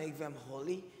things and make them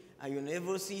holy, and you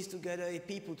never cease to gather a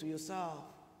people to yourself,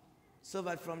 so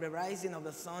that from the rising of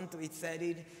the sun to its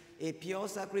setting, a pure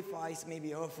sacrifice may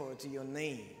be offered to your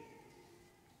name.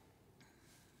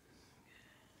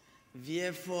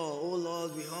 Therefore, O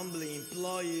Lord, we humbly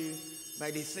implore you, by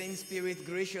the same Spirit,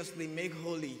 graciously make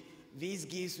holy these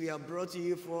gifts we have brought to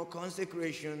you for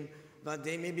consecration, that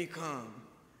they may become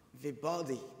the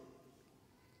body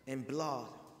and blood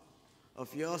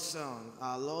of your Son,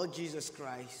 our Lord Jesus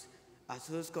Christ, at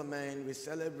whose command we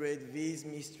celebrate these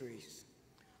mysteries.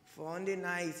 For on the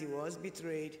night he was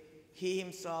betrayed, he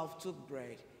himself took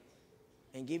bread,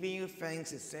 and giving you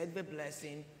thanks, he said the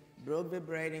blessing, broke the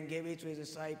bread, and gave it to his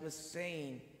disciples,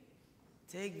 saying,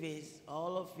 "Take this,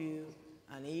 all of you,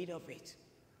 and eat of it.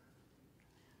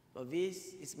 For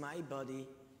this is my body,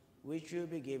 which will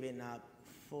be given up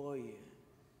for you."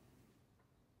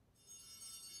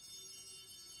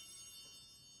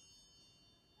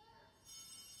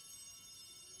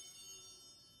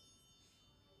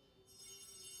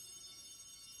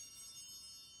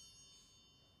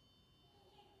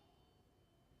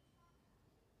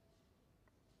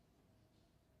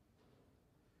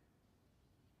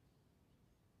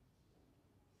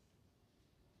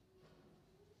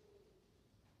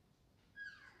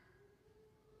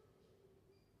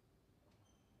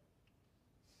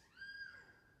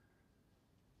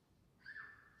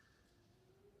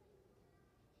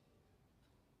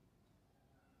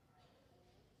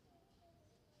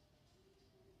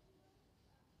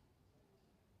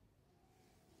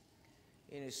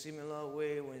 In a similar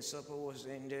way, when supper was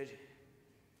ended,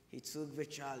 he took the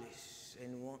chalice,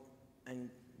 and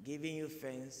giving you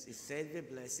thanks, he said the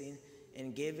blessing,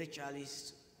 and gave the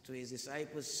chalice to his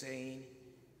disciples, saying,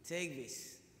 "Take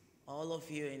this, all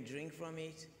of you, and drink from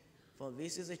it, For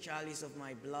this is the chalice of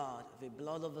my blood, the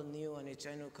blood of the new and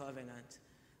eternal covenant,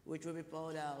 which will be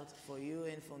poured out for you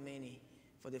and for many,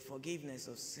 for the forgiveness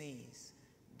of sins.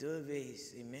 Do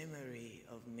this in memory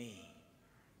of me.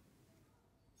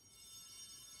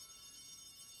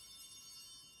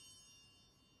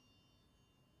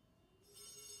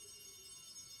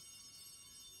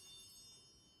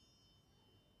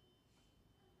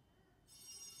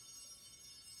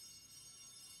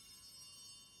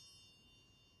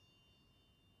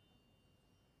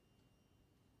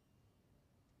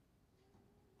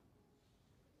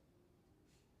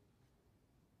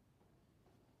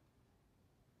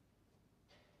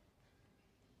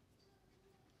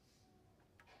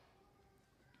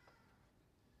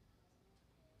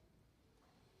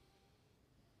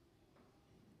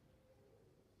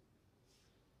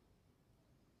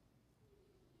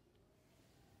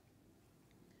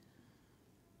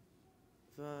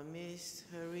 The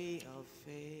mystery of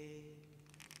faith.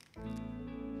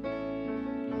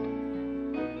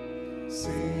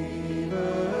 Save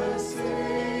us,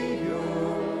 Savior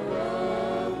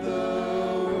of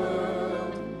the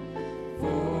world,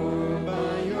 for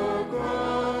by your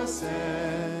cross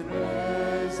and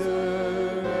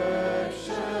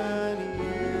resurrection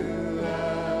you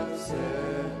have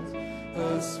set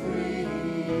us free.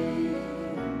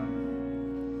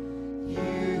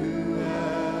 You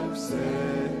have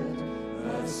set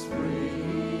us free.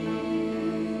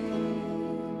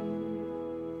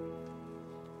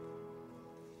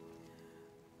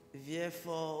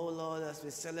 Therefore, O Lord, as we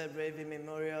celebrate the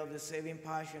memorial of the saving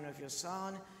passion of your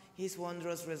Son, his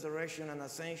wondrous resurrection and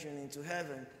ascension into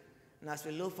heaven, and as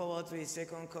we look forward to his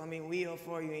second coming, we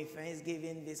offer you in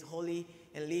thanksgiving this holy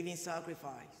and living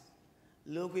sacrifice.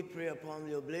 Look, we pray upon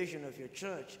the oblation of your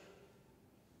church,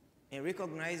 and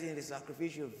recognizing the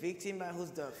sacrificial victim by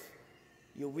whose death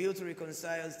you will to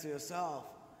reconcile us to yourself,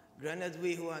 grant that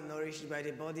we who are nourished by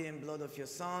the body and blood of your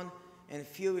Son and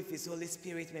filled with his Holy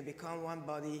Spirit may become one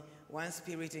body, one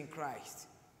spirit in Christ.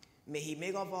 May he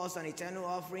make of us an eternal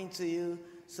offering to you,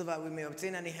 so that we may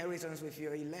obtain an inheritance with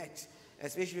your elect,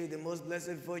 especially the most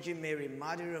blessed Virgin Mary,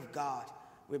 Mother of God,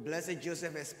 with blessed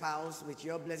Joseph espoused, with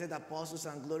your blessed apostles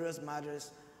and glorious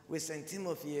martyrs, with St.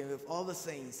 Timothy and with all the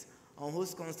saints, on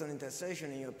whose constant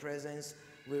intercession in your presence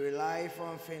we rely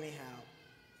for unfailing help.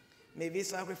 May this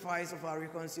sacrifice of our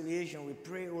reconciliation, we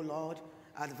pray, O Lord,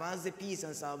 advance the peace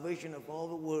and salvation of all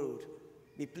the world.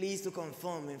 Be pleased to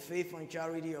conform in faith and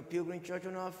charity your pilgrim church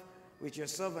on earth, with your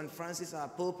servant Francis our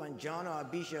Pope and John our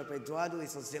Bishop, Eduardo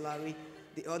his auxiliary,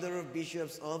 the order of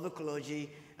bishops, all the clergy,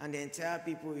 and the entire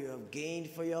people you have gained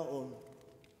for your own.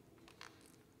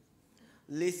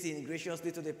 Listen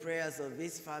graciously to the prayers of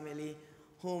this family,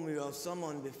 whom you have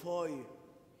summoned before you.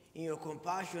 In your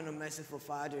compassion, O merciful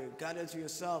Father, gather to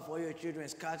yourself all your children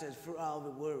scattered throughout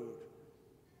the world.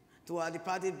 To our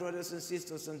departed brothers and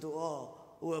sisters, and to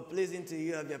all who are pleasing to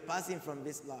you of their passing from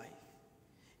this life,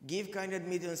 give kind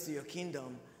admittance to your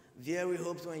kingdom. There we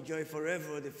hope to enjoy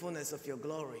forever the fullness of your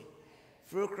glory.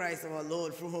 Through Christ our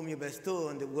Lord, through whom you bestow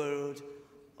on the world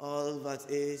all that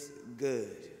is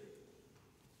good.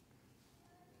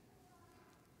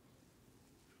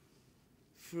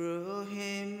 Through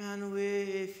him and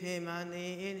with him and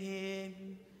in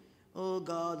him, O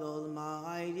God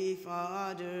Almighty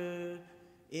Father,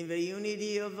 in the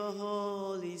unity of the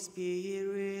Holy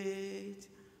Spirit,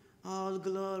 all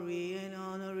glory and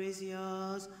honor is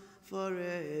yours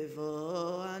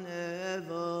forever and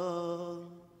ever.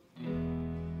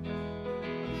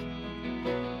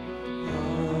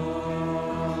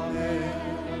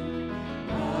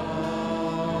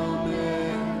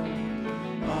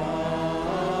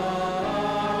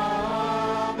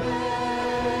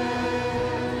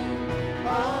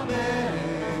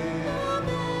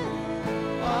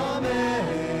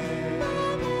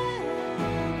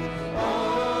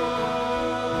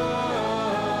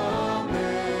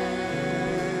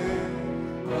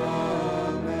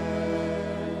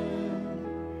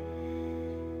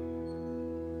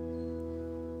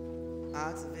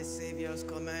 At the Savior's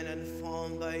command and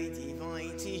formed by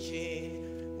divine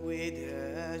teaching, we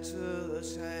dare to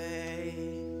say,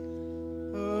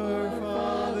 Our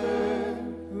Father,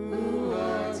 who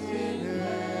art in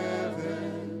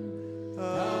heaven,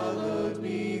 hallowed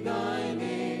be thy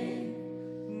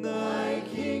name. Thy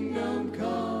kingdom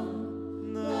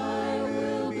come, thy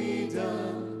will be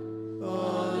done,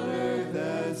 on earth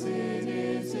as it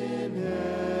is in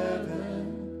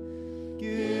heaven.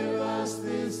 Give us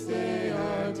this day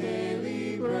our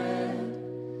daily bread,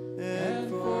 and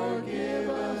forgive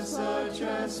us our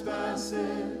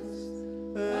trespasses,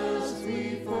 as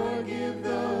we forgive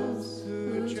those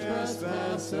who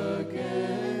trespass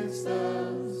against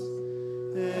us.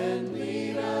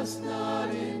 us not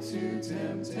into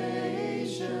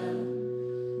temptation,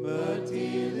 but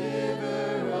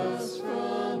deliver us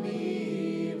from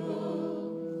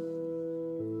evil.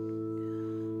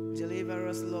 Deliver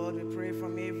us, Lord, we pray,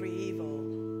 from every evil.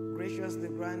 Graciously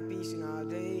grant peace in our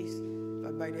days,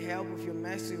 that by the help of your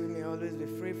mercy we may always be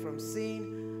free from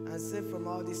sin and safe from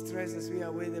all distress as we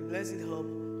await the blessed hope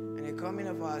and the coming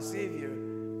of our Savior,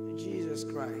 Jesus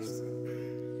Christ.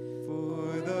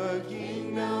 For the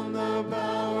kingdom, the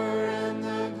power, and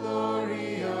the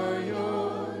glory are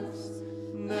yours,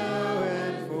 now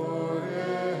and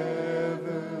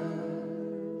forever.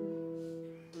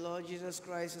 Lord Jesus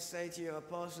Christ, who said to your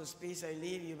apostles, peace I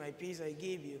leave you, my peace I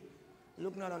give you,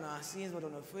 look not on our sins, but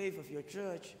on the faith of your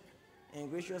church, and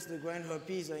graciously grant her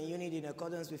peace and unity in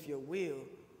accordance with your will,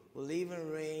 who live and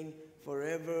reign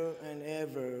forever and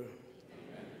ever. Amen.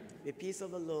 The peace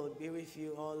of the Lord be with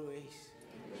you always.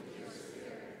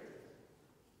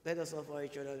 Let us offer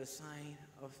each other the sign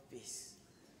of peace.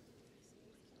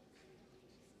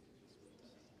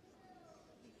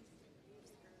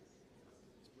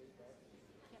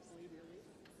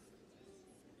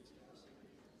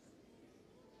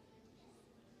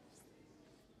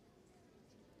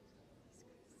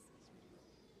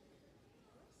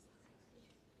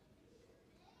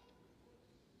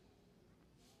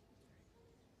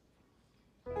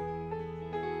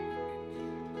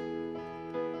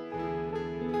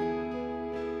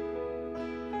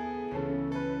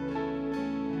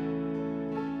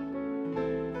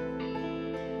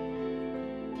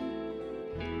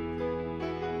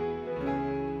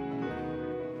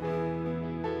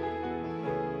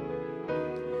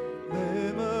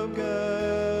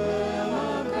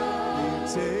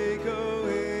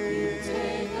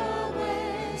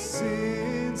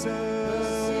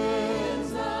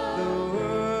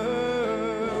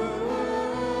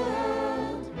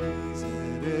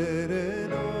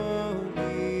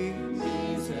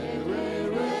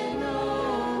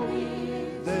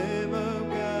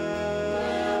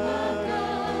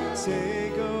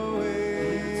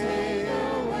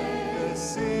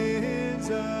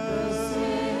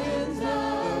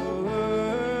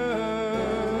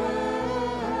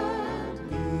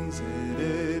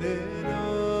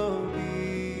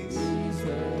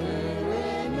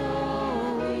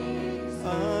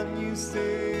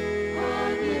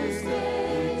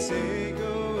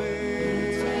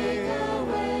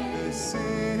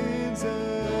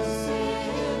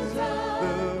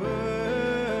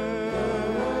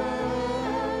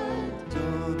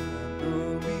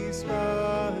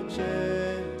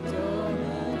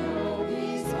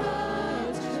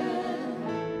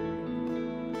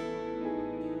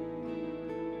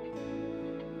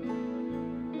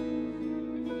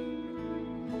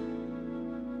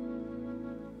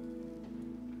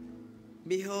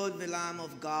 Behold the Lamb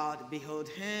of God, behold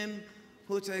him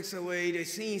who takes away the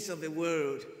sins of the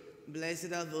world.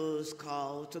 Blessed are those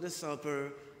called to the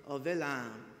supper of the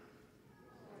Lamb.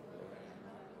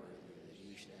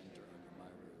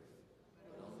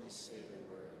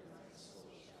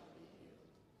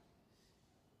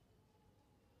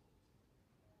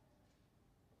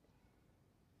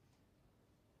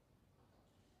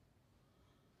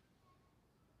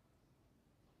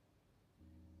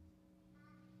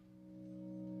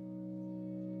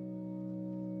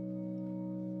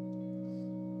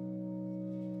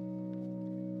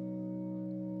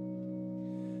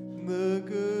 The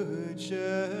Good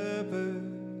Shepherd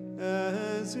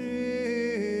has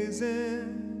risen,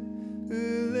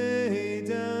 who laid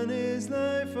down his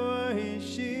life for his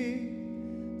sheep,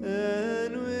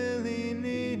 and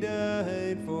willingly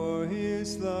died for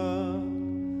his flock.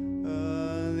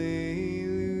 Alleluia.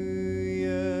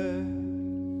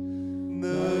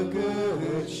 The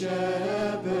Good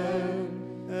Shepherd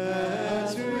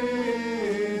has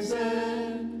risen,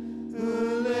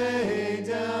 who laid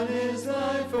down his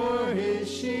life for his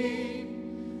sheep,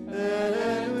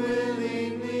 and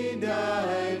willingly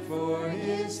died for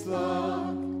his flock.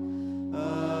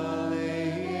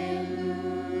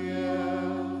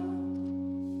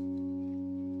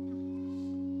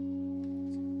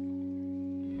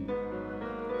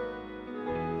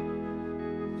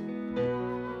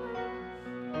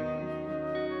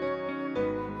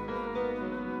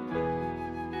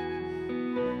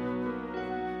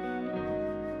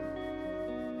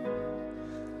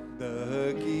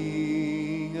 The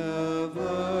King of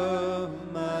love,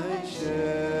 my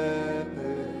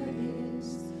shepherd,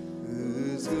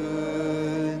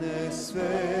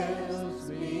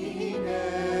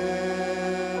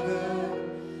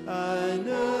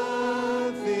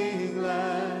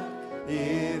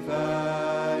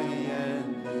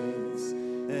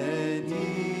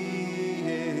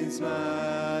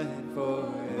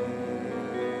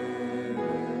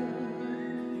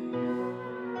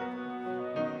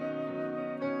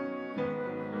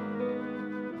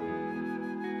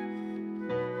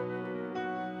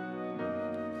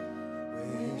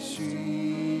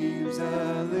 streams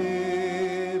of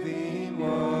living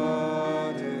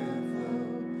water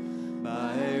flow.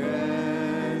 My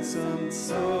ransomed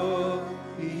soul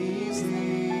He's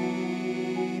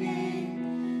leading,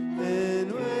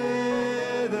 and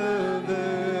where the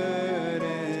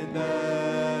verdant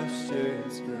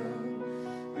pastures grow,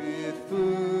 with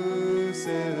food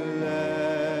celestial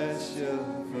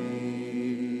feeding.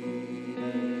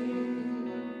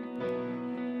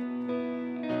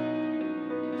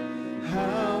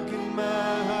 How can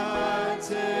my heart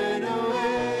turn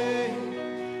away?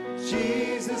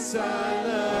 Jesus, I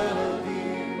love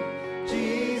you.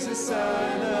 Jesus,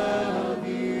 I love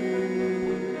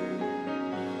you.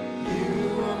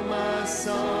 You are my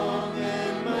song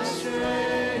and my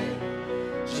strength.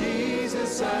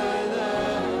 Jesus, I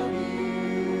love you.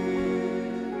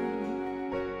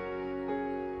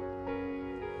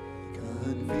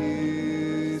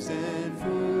 Confused and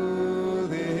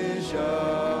foolish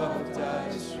oft I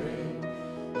stray,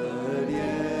 but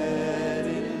yet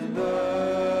in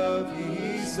love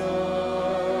He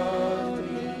sought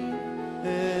me,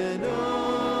 and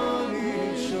on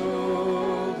His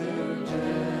shoulder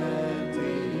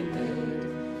gently laid,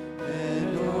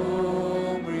 and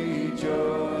home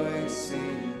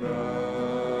rejoicing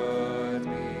brought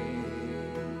me.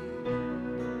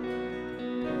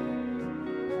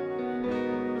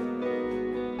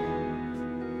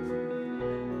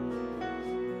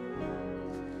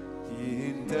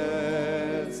 In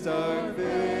death's dark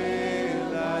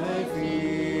veil I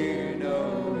fear no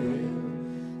ill.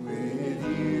 With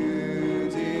you,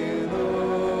 dear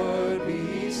Lord,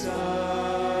 beside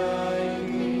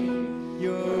me,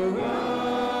 your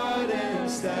rod and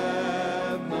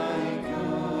staff my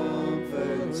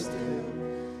comfort still,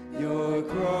 your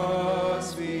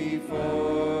cross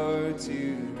before to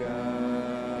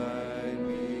guide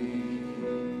me.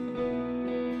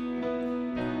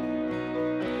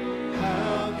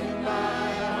 How can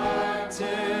my heart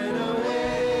turn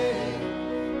away?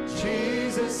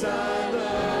 Jesus, I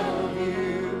love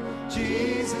you.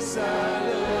 Jesus, I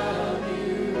love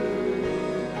you.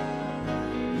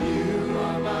 You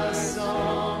are my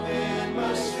song and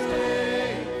my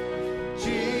strength.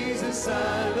 Jesus,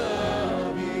 I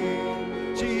love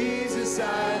you. Jesus,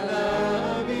 I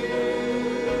love you.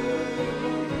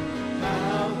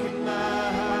 How can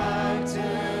my heart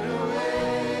turn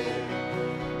away?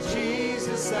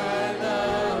 Jesus, I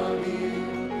love you.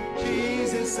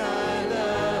 Jesus, I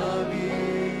love you.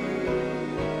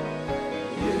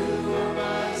 You are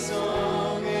my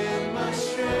song and my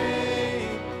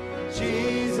strength.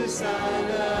 Jesus, I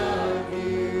love you.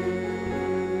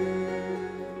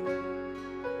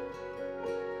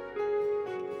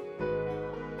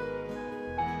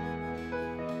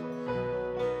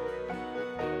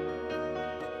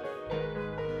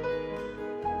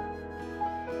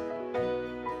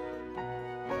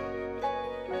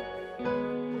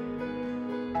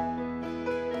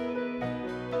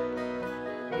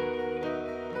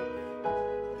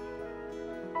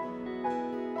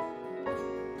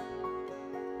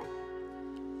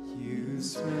 You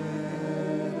spread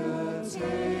a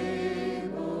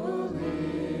table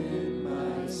in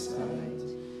my sight,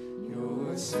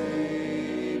 your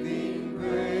saving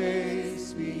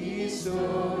grace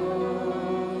bestowing,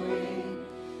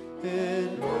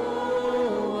 and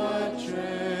oh, what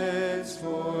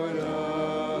transport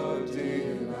of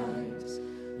delight,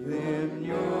 then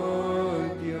your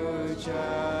pure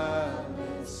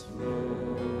childless flowing.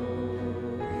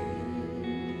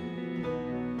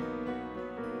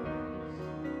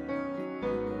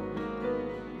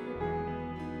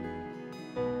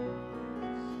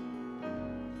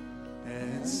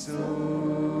 And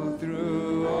so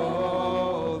through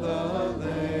all the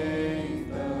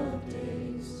length of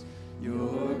days,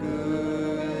 your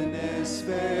goodness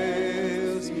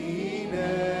fails me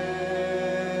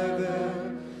never.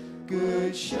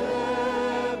 Good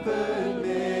Shepherd,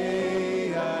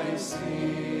 may I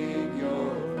sing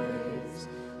your praise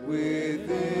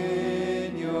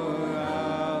within your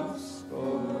house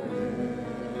forever.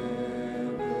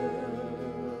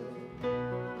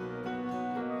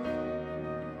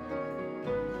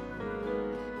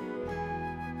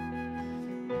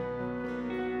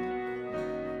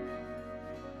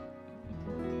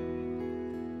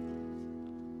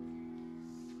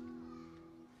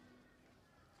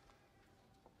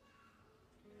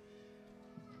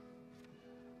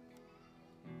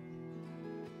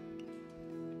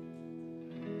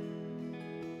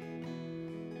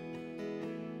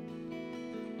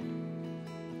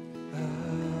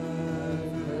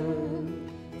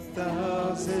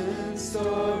 Thousand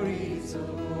stories of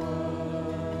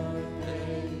one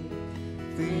day.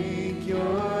 Think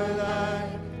you're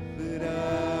like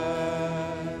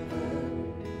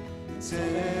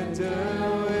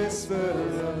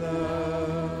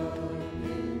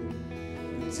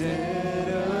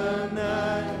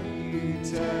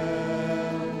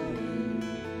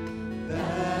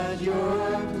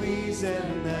peace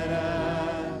and that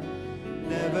I'm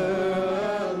never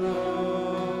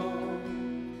alone.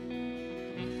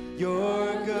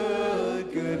 You're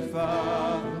good, good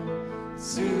Father.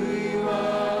 It's who you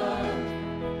are.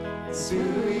 It's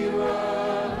who you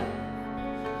are.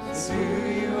 It's who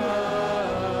you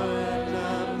are. And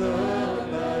I'm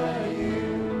loved by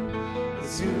you.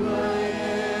 It's who I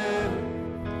am.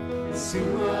 It's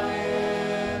who I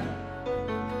am.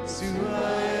 It's who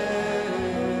I am.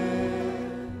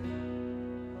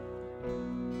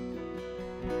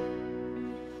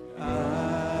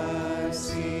 I've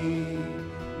seen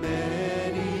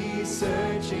many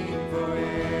searching for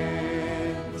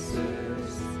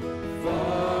answers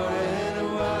far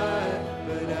and wide,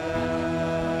 but I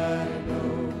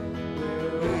know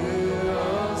we're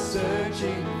all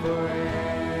searching for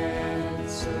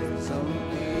answers.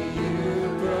 Only you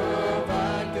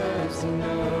provide, 'cause you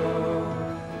know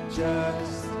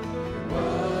just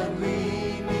what we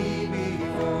need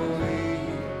before we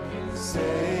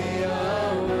say a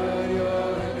word.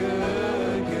 You're a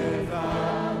good, good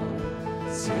Father.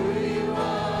 It's who you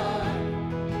are.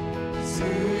 It's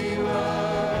who you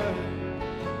are.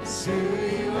 It's who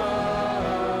you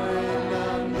are. And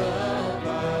I'm loved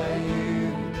by you.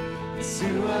 It's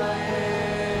who I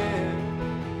am.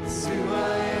 It's who I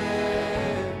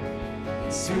am.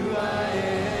 It's who I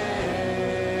am.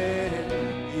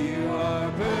 You are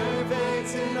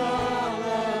perfect in all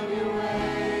of your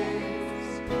ways.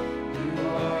 You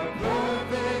are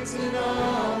perfect in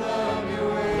all of your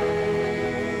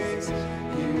ways.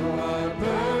 You are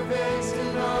perfect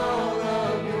in all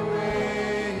of your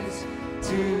ways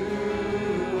to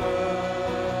us.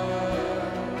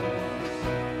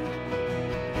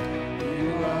 You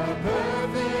are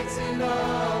perfect in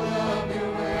all of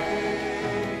your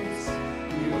ways.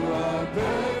 You are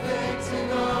perfect in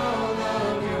all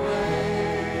of your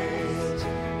ways.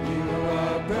 You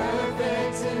are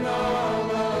perfect in all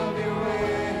of your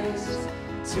ways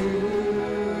to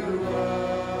us.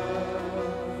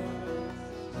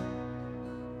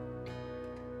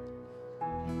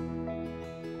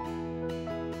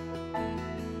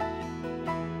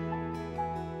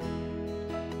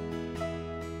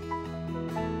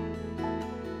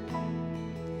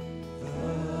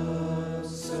 Love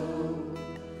so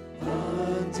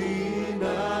undeniable,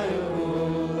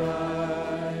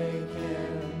 I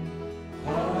can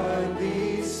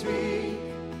hardly speak.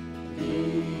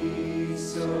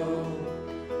 Peace so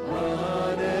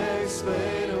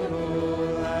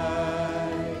unexplainable, I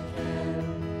can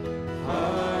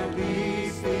hardly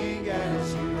think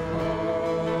as you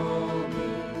hold me.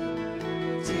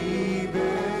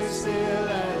 Deeper still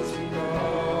as you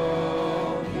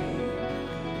hold me.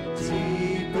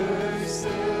 Deeper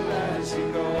still as you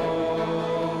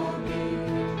hold me.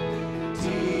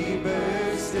 Deeper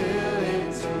still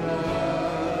into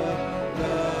love.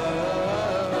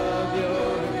 Love,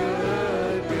 you're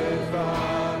good, good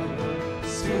Father.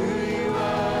 It's who you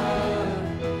are.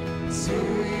 It's who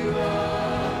you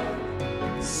are.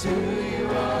 It's who you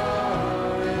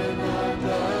are. And I'm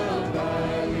loved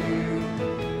by you.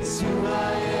 It's who I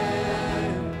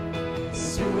am.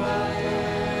 It's who I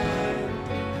am.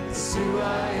 It's who I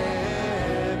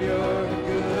am. You're a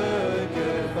good,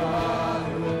 good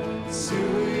Father. It's who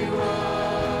you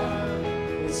are.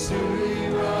 It's who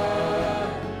you are.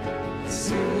 It's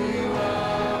who you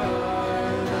are.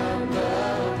 And I'm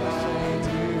loved by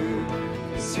you.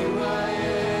 It's who I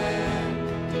am.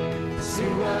 It's who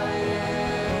I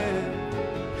am.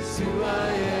 It's who I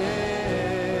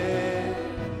am.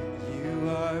 You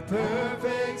are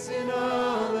perfect in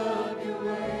all of your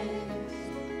ways.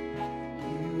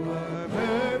 You are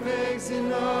perfect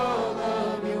in all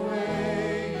of your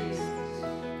ways.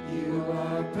 You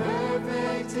are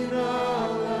perfect in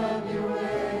all of your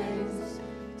ways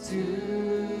to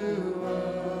us.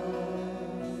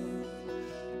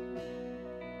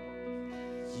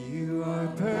 You are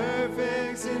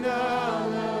perfect in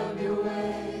all of your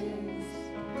ways.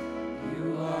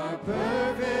 You are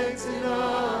perfect in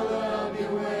all of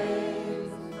your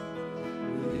ways.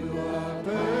 You are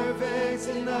perfect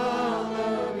in all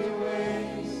of your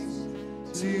ways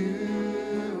to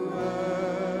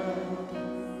us.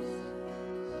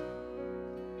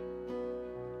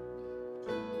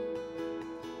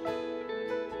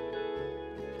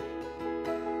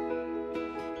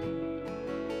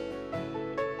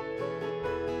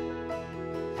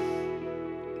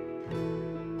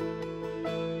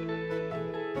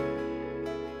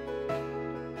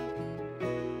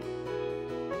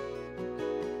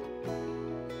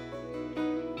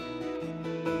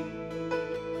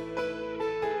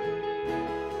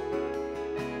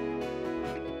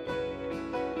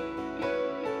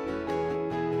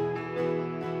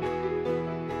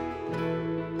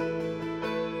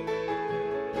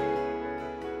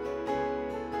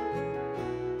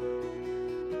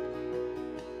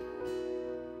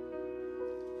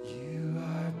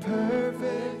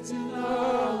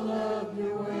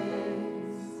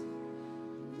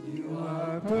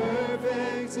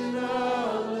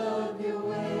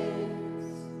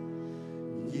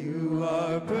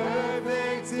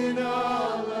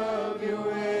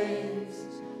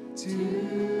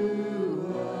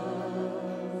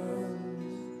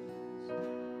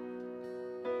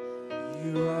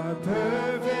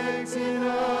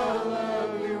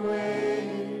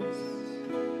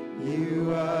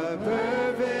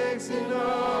 perfect in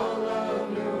all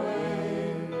of your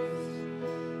ways.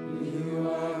 You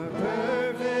are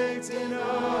perfect in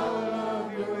all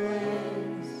of your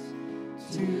ways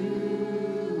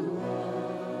to us.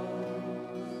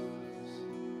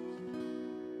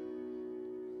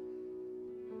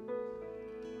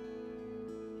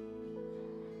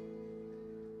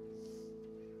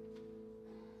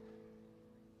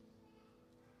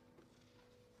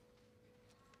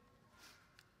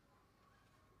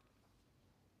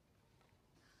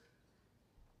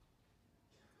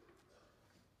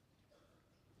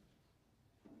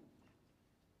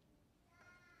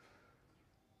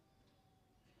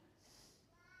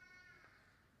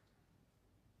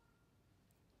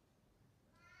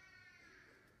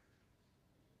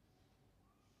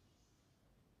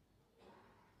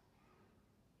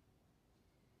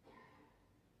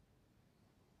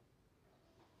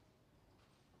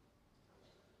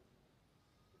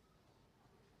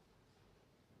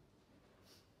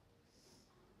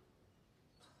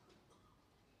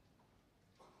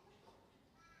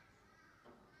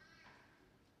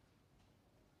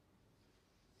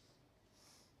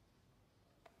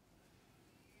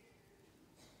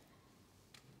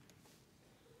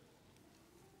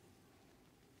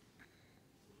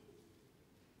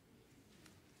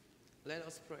 Let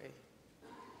us pray.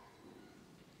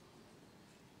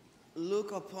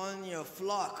 Look upon your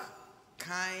flock,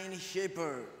 kind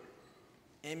shepherd,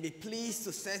 and be pleased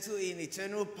to settle in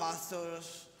eternal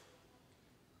pastures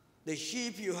the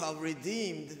sheep you have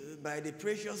redeemed by the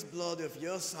precious blood of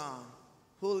your Son,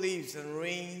 who lives and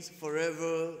reigns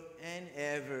forever and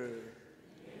ever.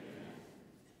 Amen.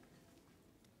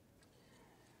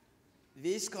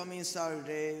 This coming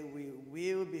Saturday,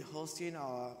 we will be hosting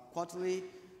our quarterly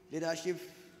leadership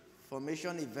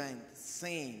formation event,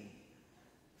 SIN,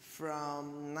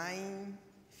 from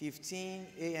 9:15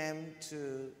 a.m.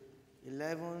 to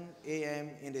 11 a.m.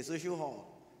 in the social hall.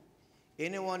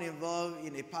 Anyone involved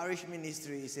in a parish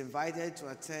ministry is invited to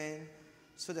attend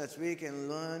so that we can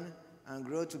learn and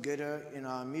grow together in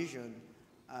our mission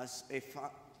as a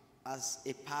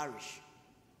parish.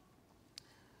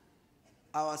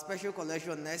 Our special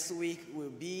collection next week will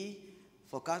be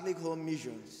for Catholic Home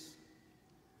Missions,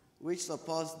 which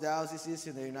supports dioceses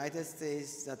in the United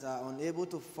States that are unable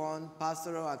to fund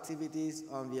pastoral activities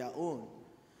on their own.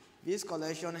 This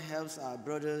collection helps our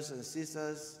brothers and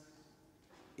sisters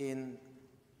in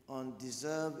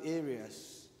undeserved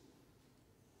areas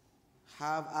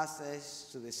have access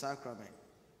to the sacrament.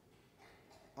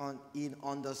 In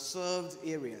underserved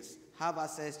areas, have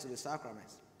access to the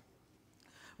sacraments.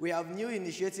 We have new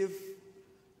initiative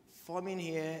forming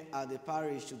here at the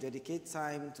parish to dedicate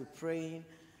time to praying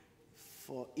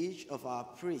for each of our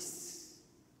priests.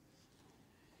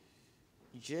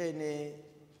 Jenny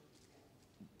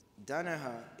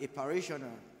Danaher, a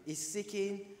parishioner, is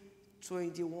seeking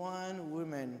 21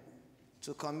 women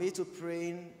to commit to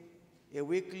praying a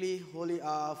weekly holy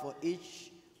hour for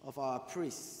each of our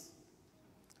priests.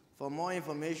 For more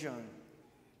information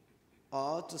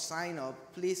or to sign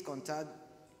up, please contact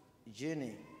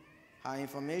Jenny. Her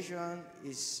information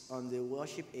is on the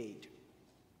worship aid.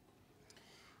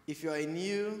 If you are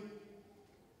new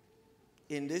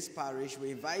in this parish, we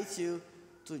invite you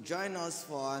to join us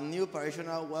for our new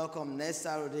parishioner welcome next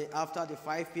Saturday after the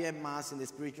 5 p.m. Mass in the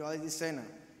Spirituality Center.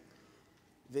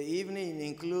 The evening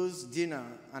includes dinner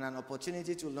and an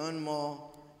opportunity to learn more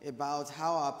about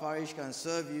how our parish can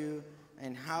serve you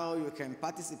and how you can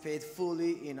participate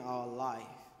fully in our life.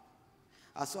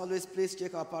 As always, please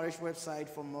check our parish website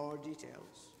for more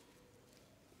details.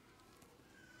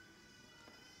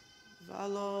 The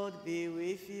Lord be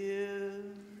with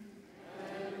you.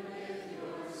 And with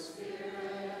your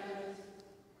spirit.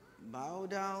 Bow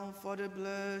down for the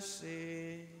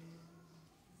blessing.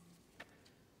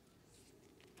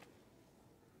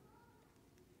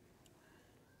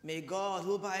 May God,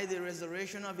 who by the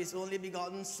resurrection of his only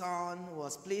begotten Son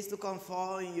was pleased to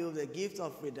confer in you the gift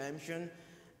of redemption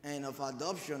and of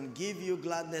adoption, give you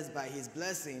gladness by his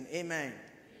blessing. Amen. Amen.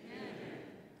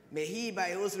 May he,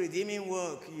 by whose redeeming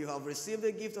work you have received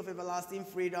the gift of everlasting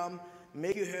freedom,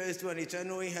 make you heirs to an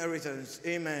eternal inheritance.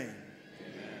 Amen. Amen.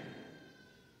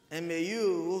 And may you,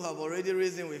 who have already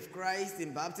risen with Christ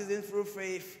in baptism through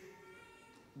faith,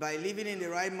 by living in the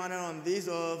right manner on this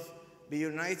earth, be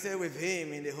united with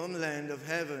him in the homeland of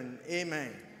heaven.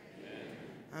 Amen. Amen.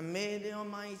 And may the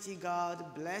Almighty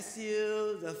God bless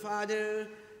you, the Father,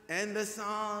 and the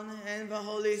Son, and the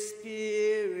Holy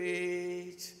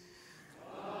Spirit.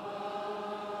 Amen.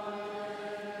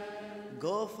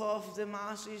 Go forth the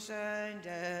masses and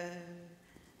Saint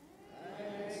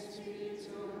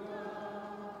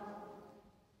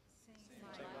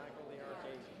Michael the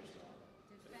Archangel.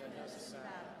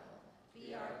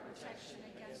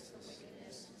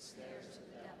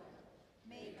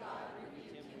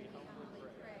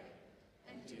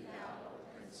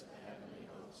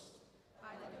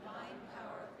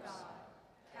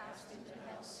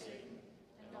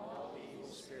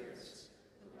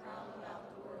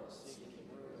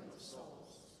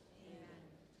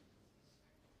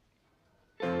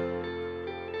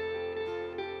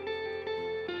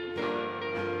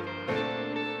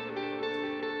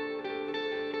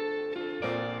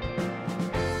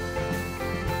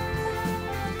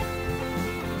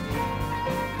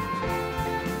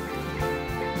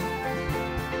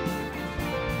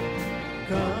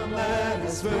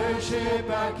 us worship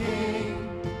our King.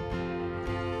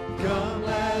 Come,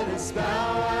 let us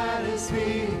bow at his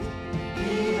feet.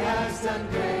 He has done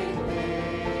great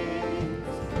things.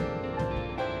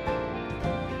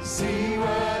 See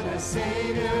what our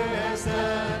Savior has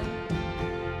done.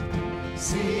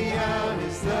 See how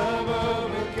his love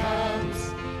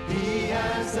overcomes. He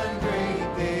has done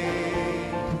great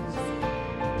things.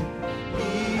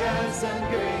 He has done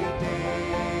great things.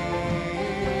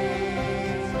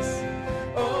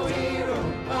 Oh, hero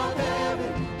of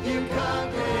heaven, you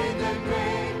conquered the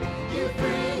grave. You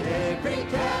freed every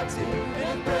captive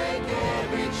and break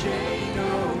every chain.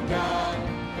 Oh God,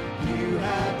 you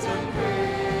have done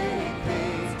great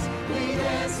things. We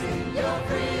dance in your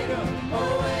freedom,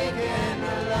 awake and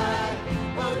alive.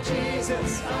 Oh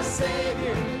Jesus, our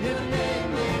Savior, your name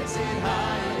lifted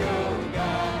high. Oh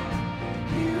God,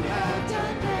 you have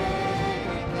done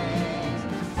great things.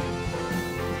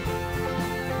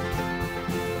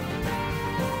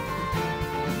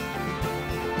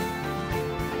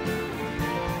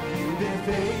 You've been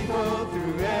faithful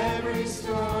through every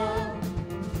storm.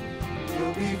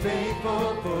 You'll be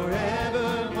faithful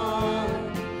forevermore.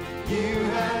 You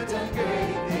have done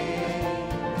great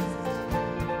things.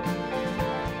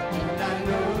 And I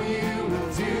know you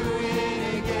will do it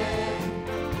again.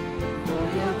 For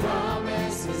your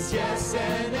promise is yes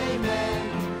and amen.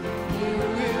 You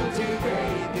will do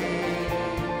great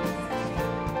things.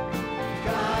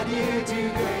 God, you do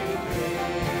great things.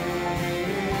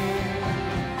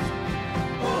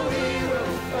 Oh, hero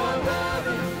of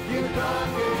heaven, you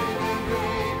conquered the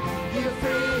grave. You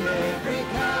free every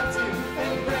captive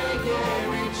and break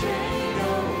every chain.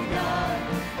 Oh God,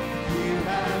 you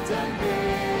have done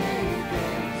great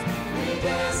things. We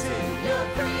dance in your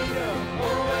freedom,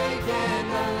 awake and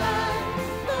alive.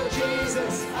 Oh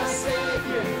Jesus, our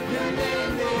Savior, your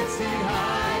name lifted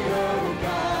high. Oh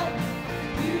God,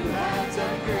 you have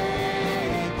done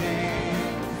great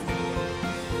things.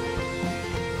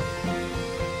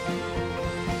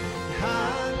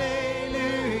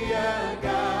 Hallelujah,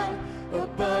 God,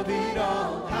 above it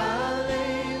all.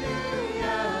 Hallelujah,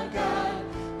 God,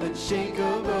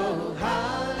 unshakable.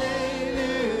 Hallelujah,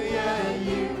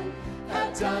 you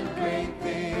have done great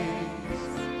things.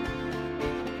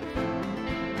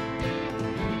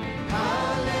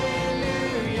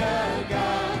 Hallelujah,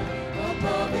 God,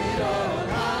 above it all.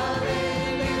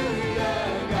 Hallelujah,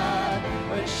 God,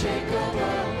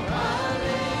 unshakable.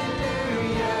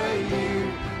 Hallelujah, you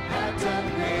have done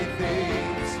great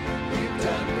things. You've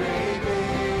done great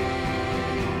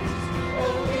things.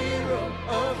 Oh, hero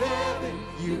of heaven,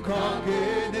 you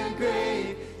conquered the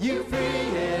grave. You free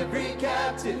every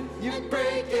captive. You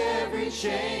break every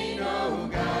chain. Oh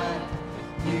God,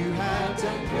 you have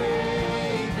done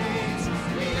great things.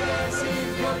 We dance in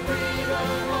your freedom,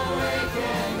 awake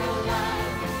and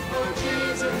alive. Oh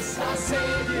Jesus, our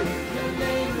Savior, your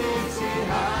name lifted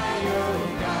high. Oh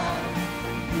God,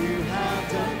 you have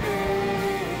done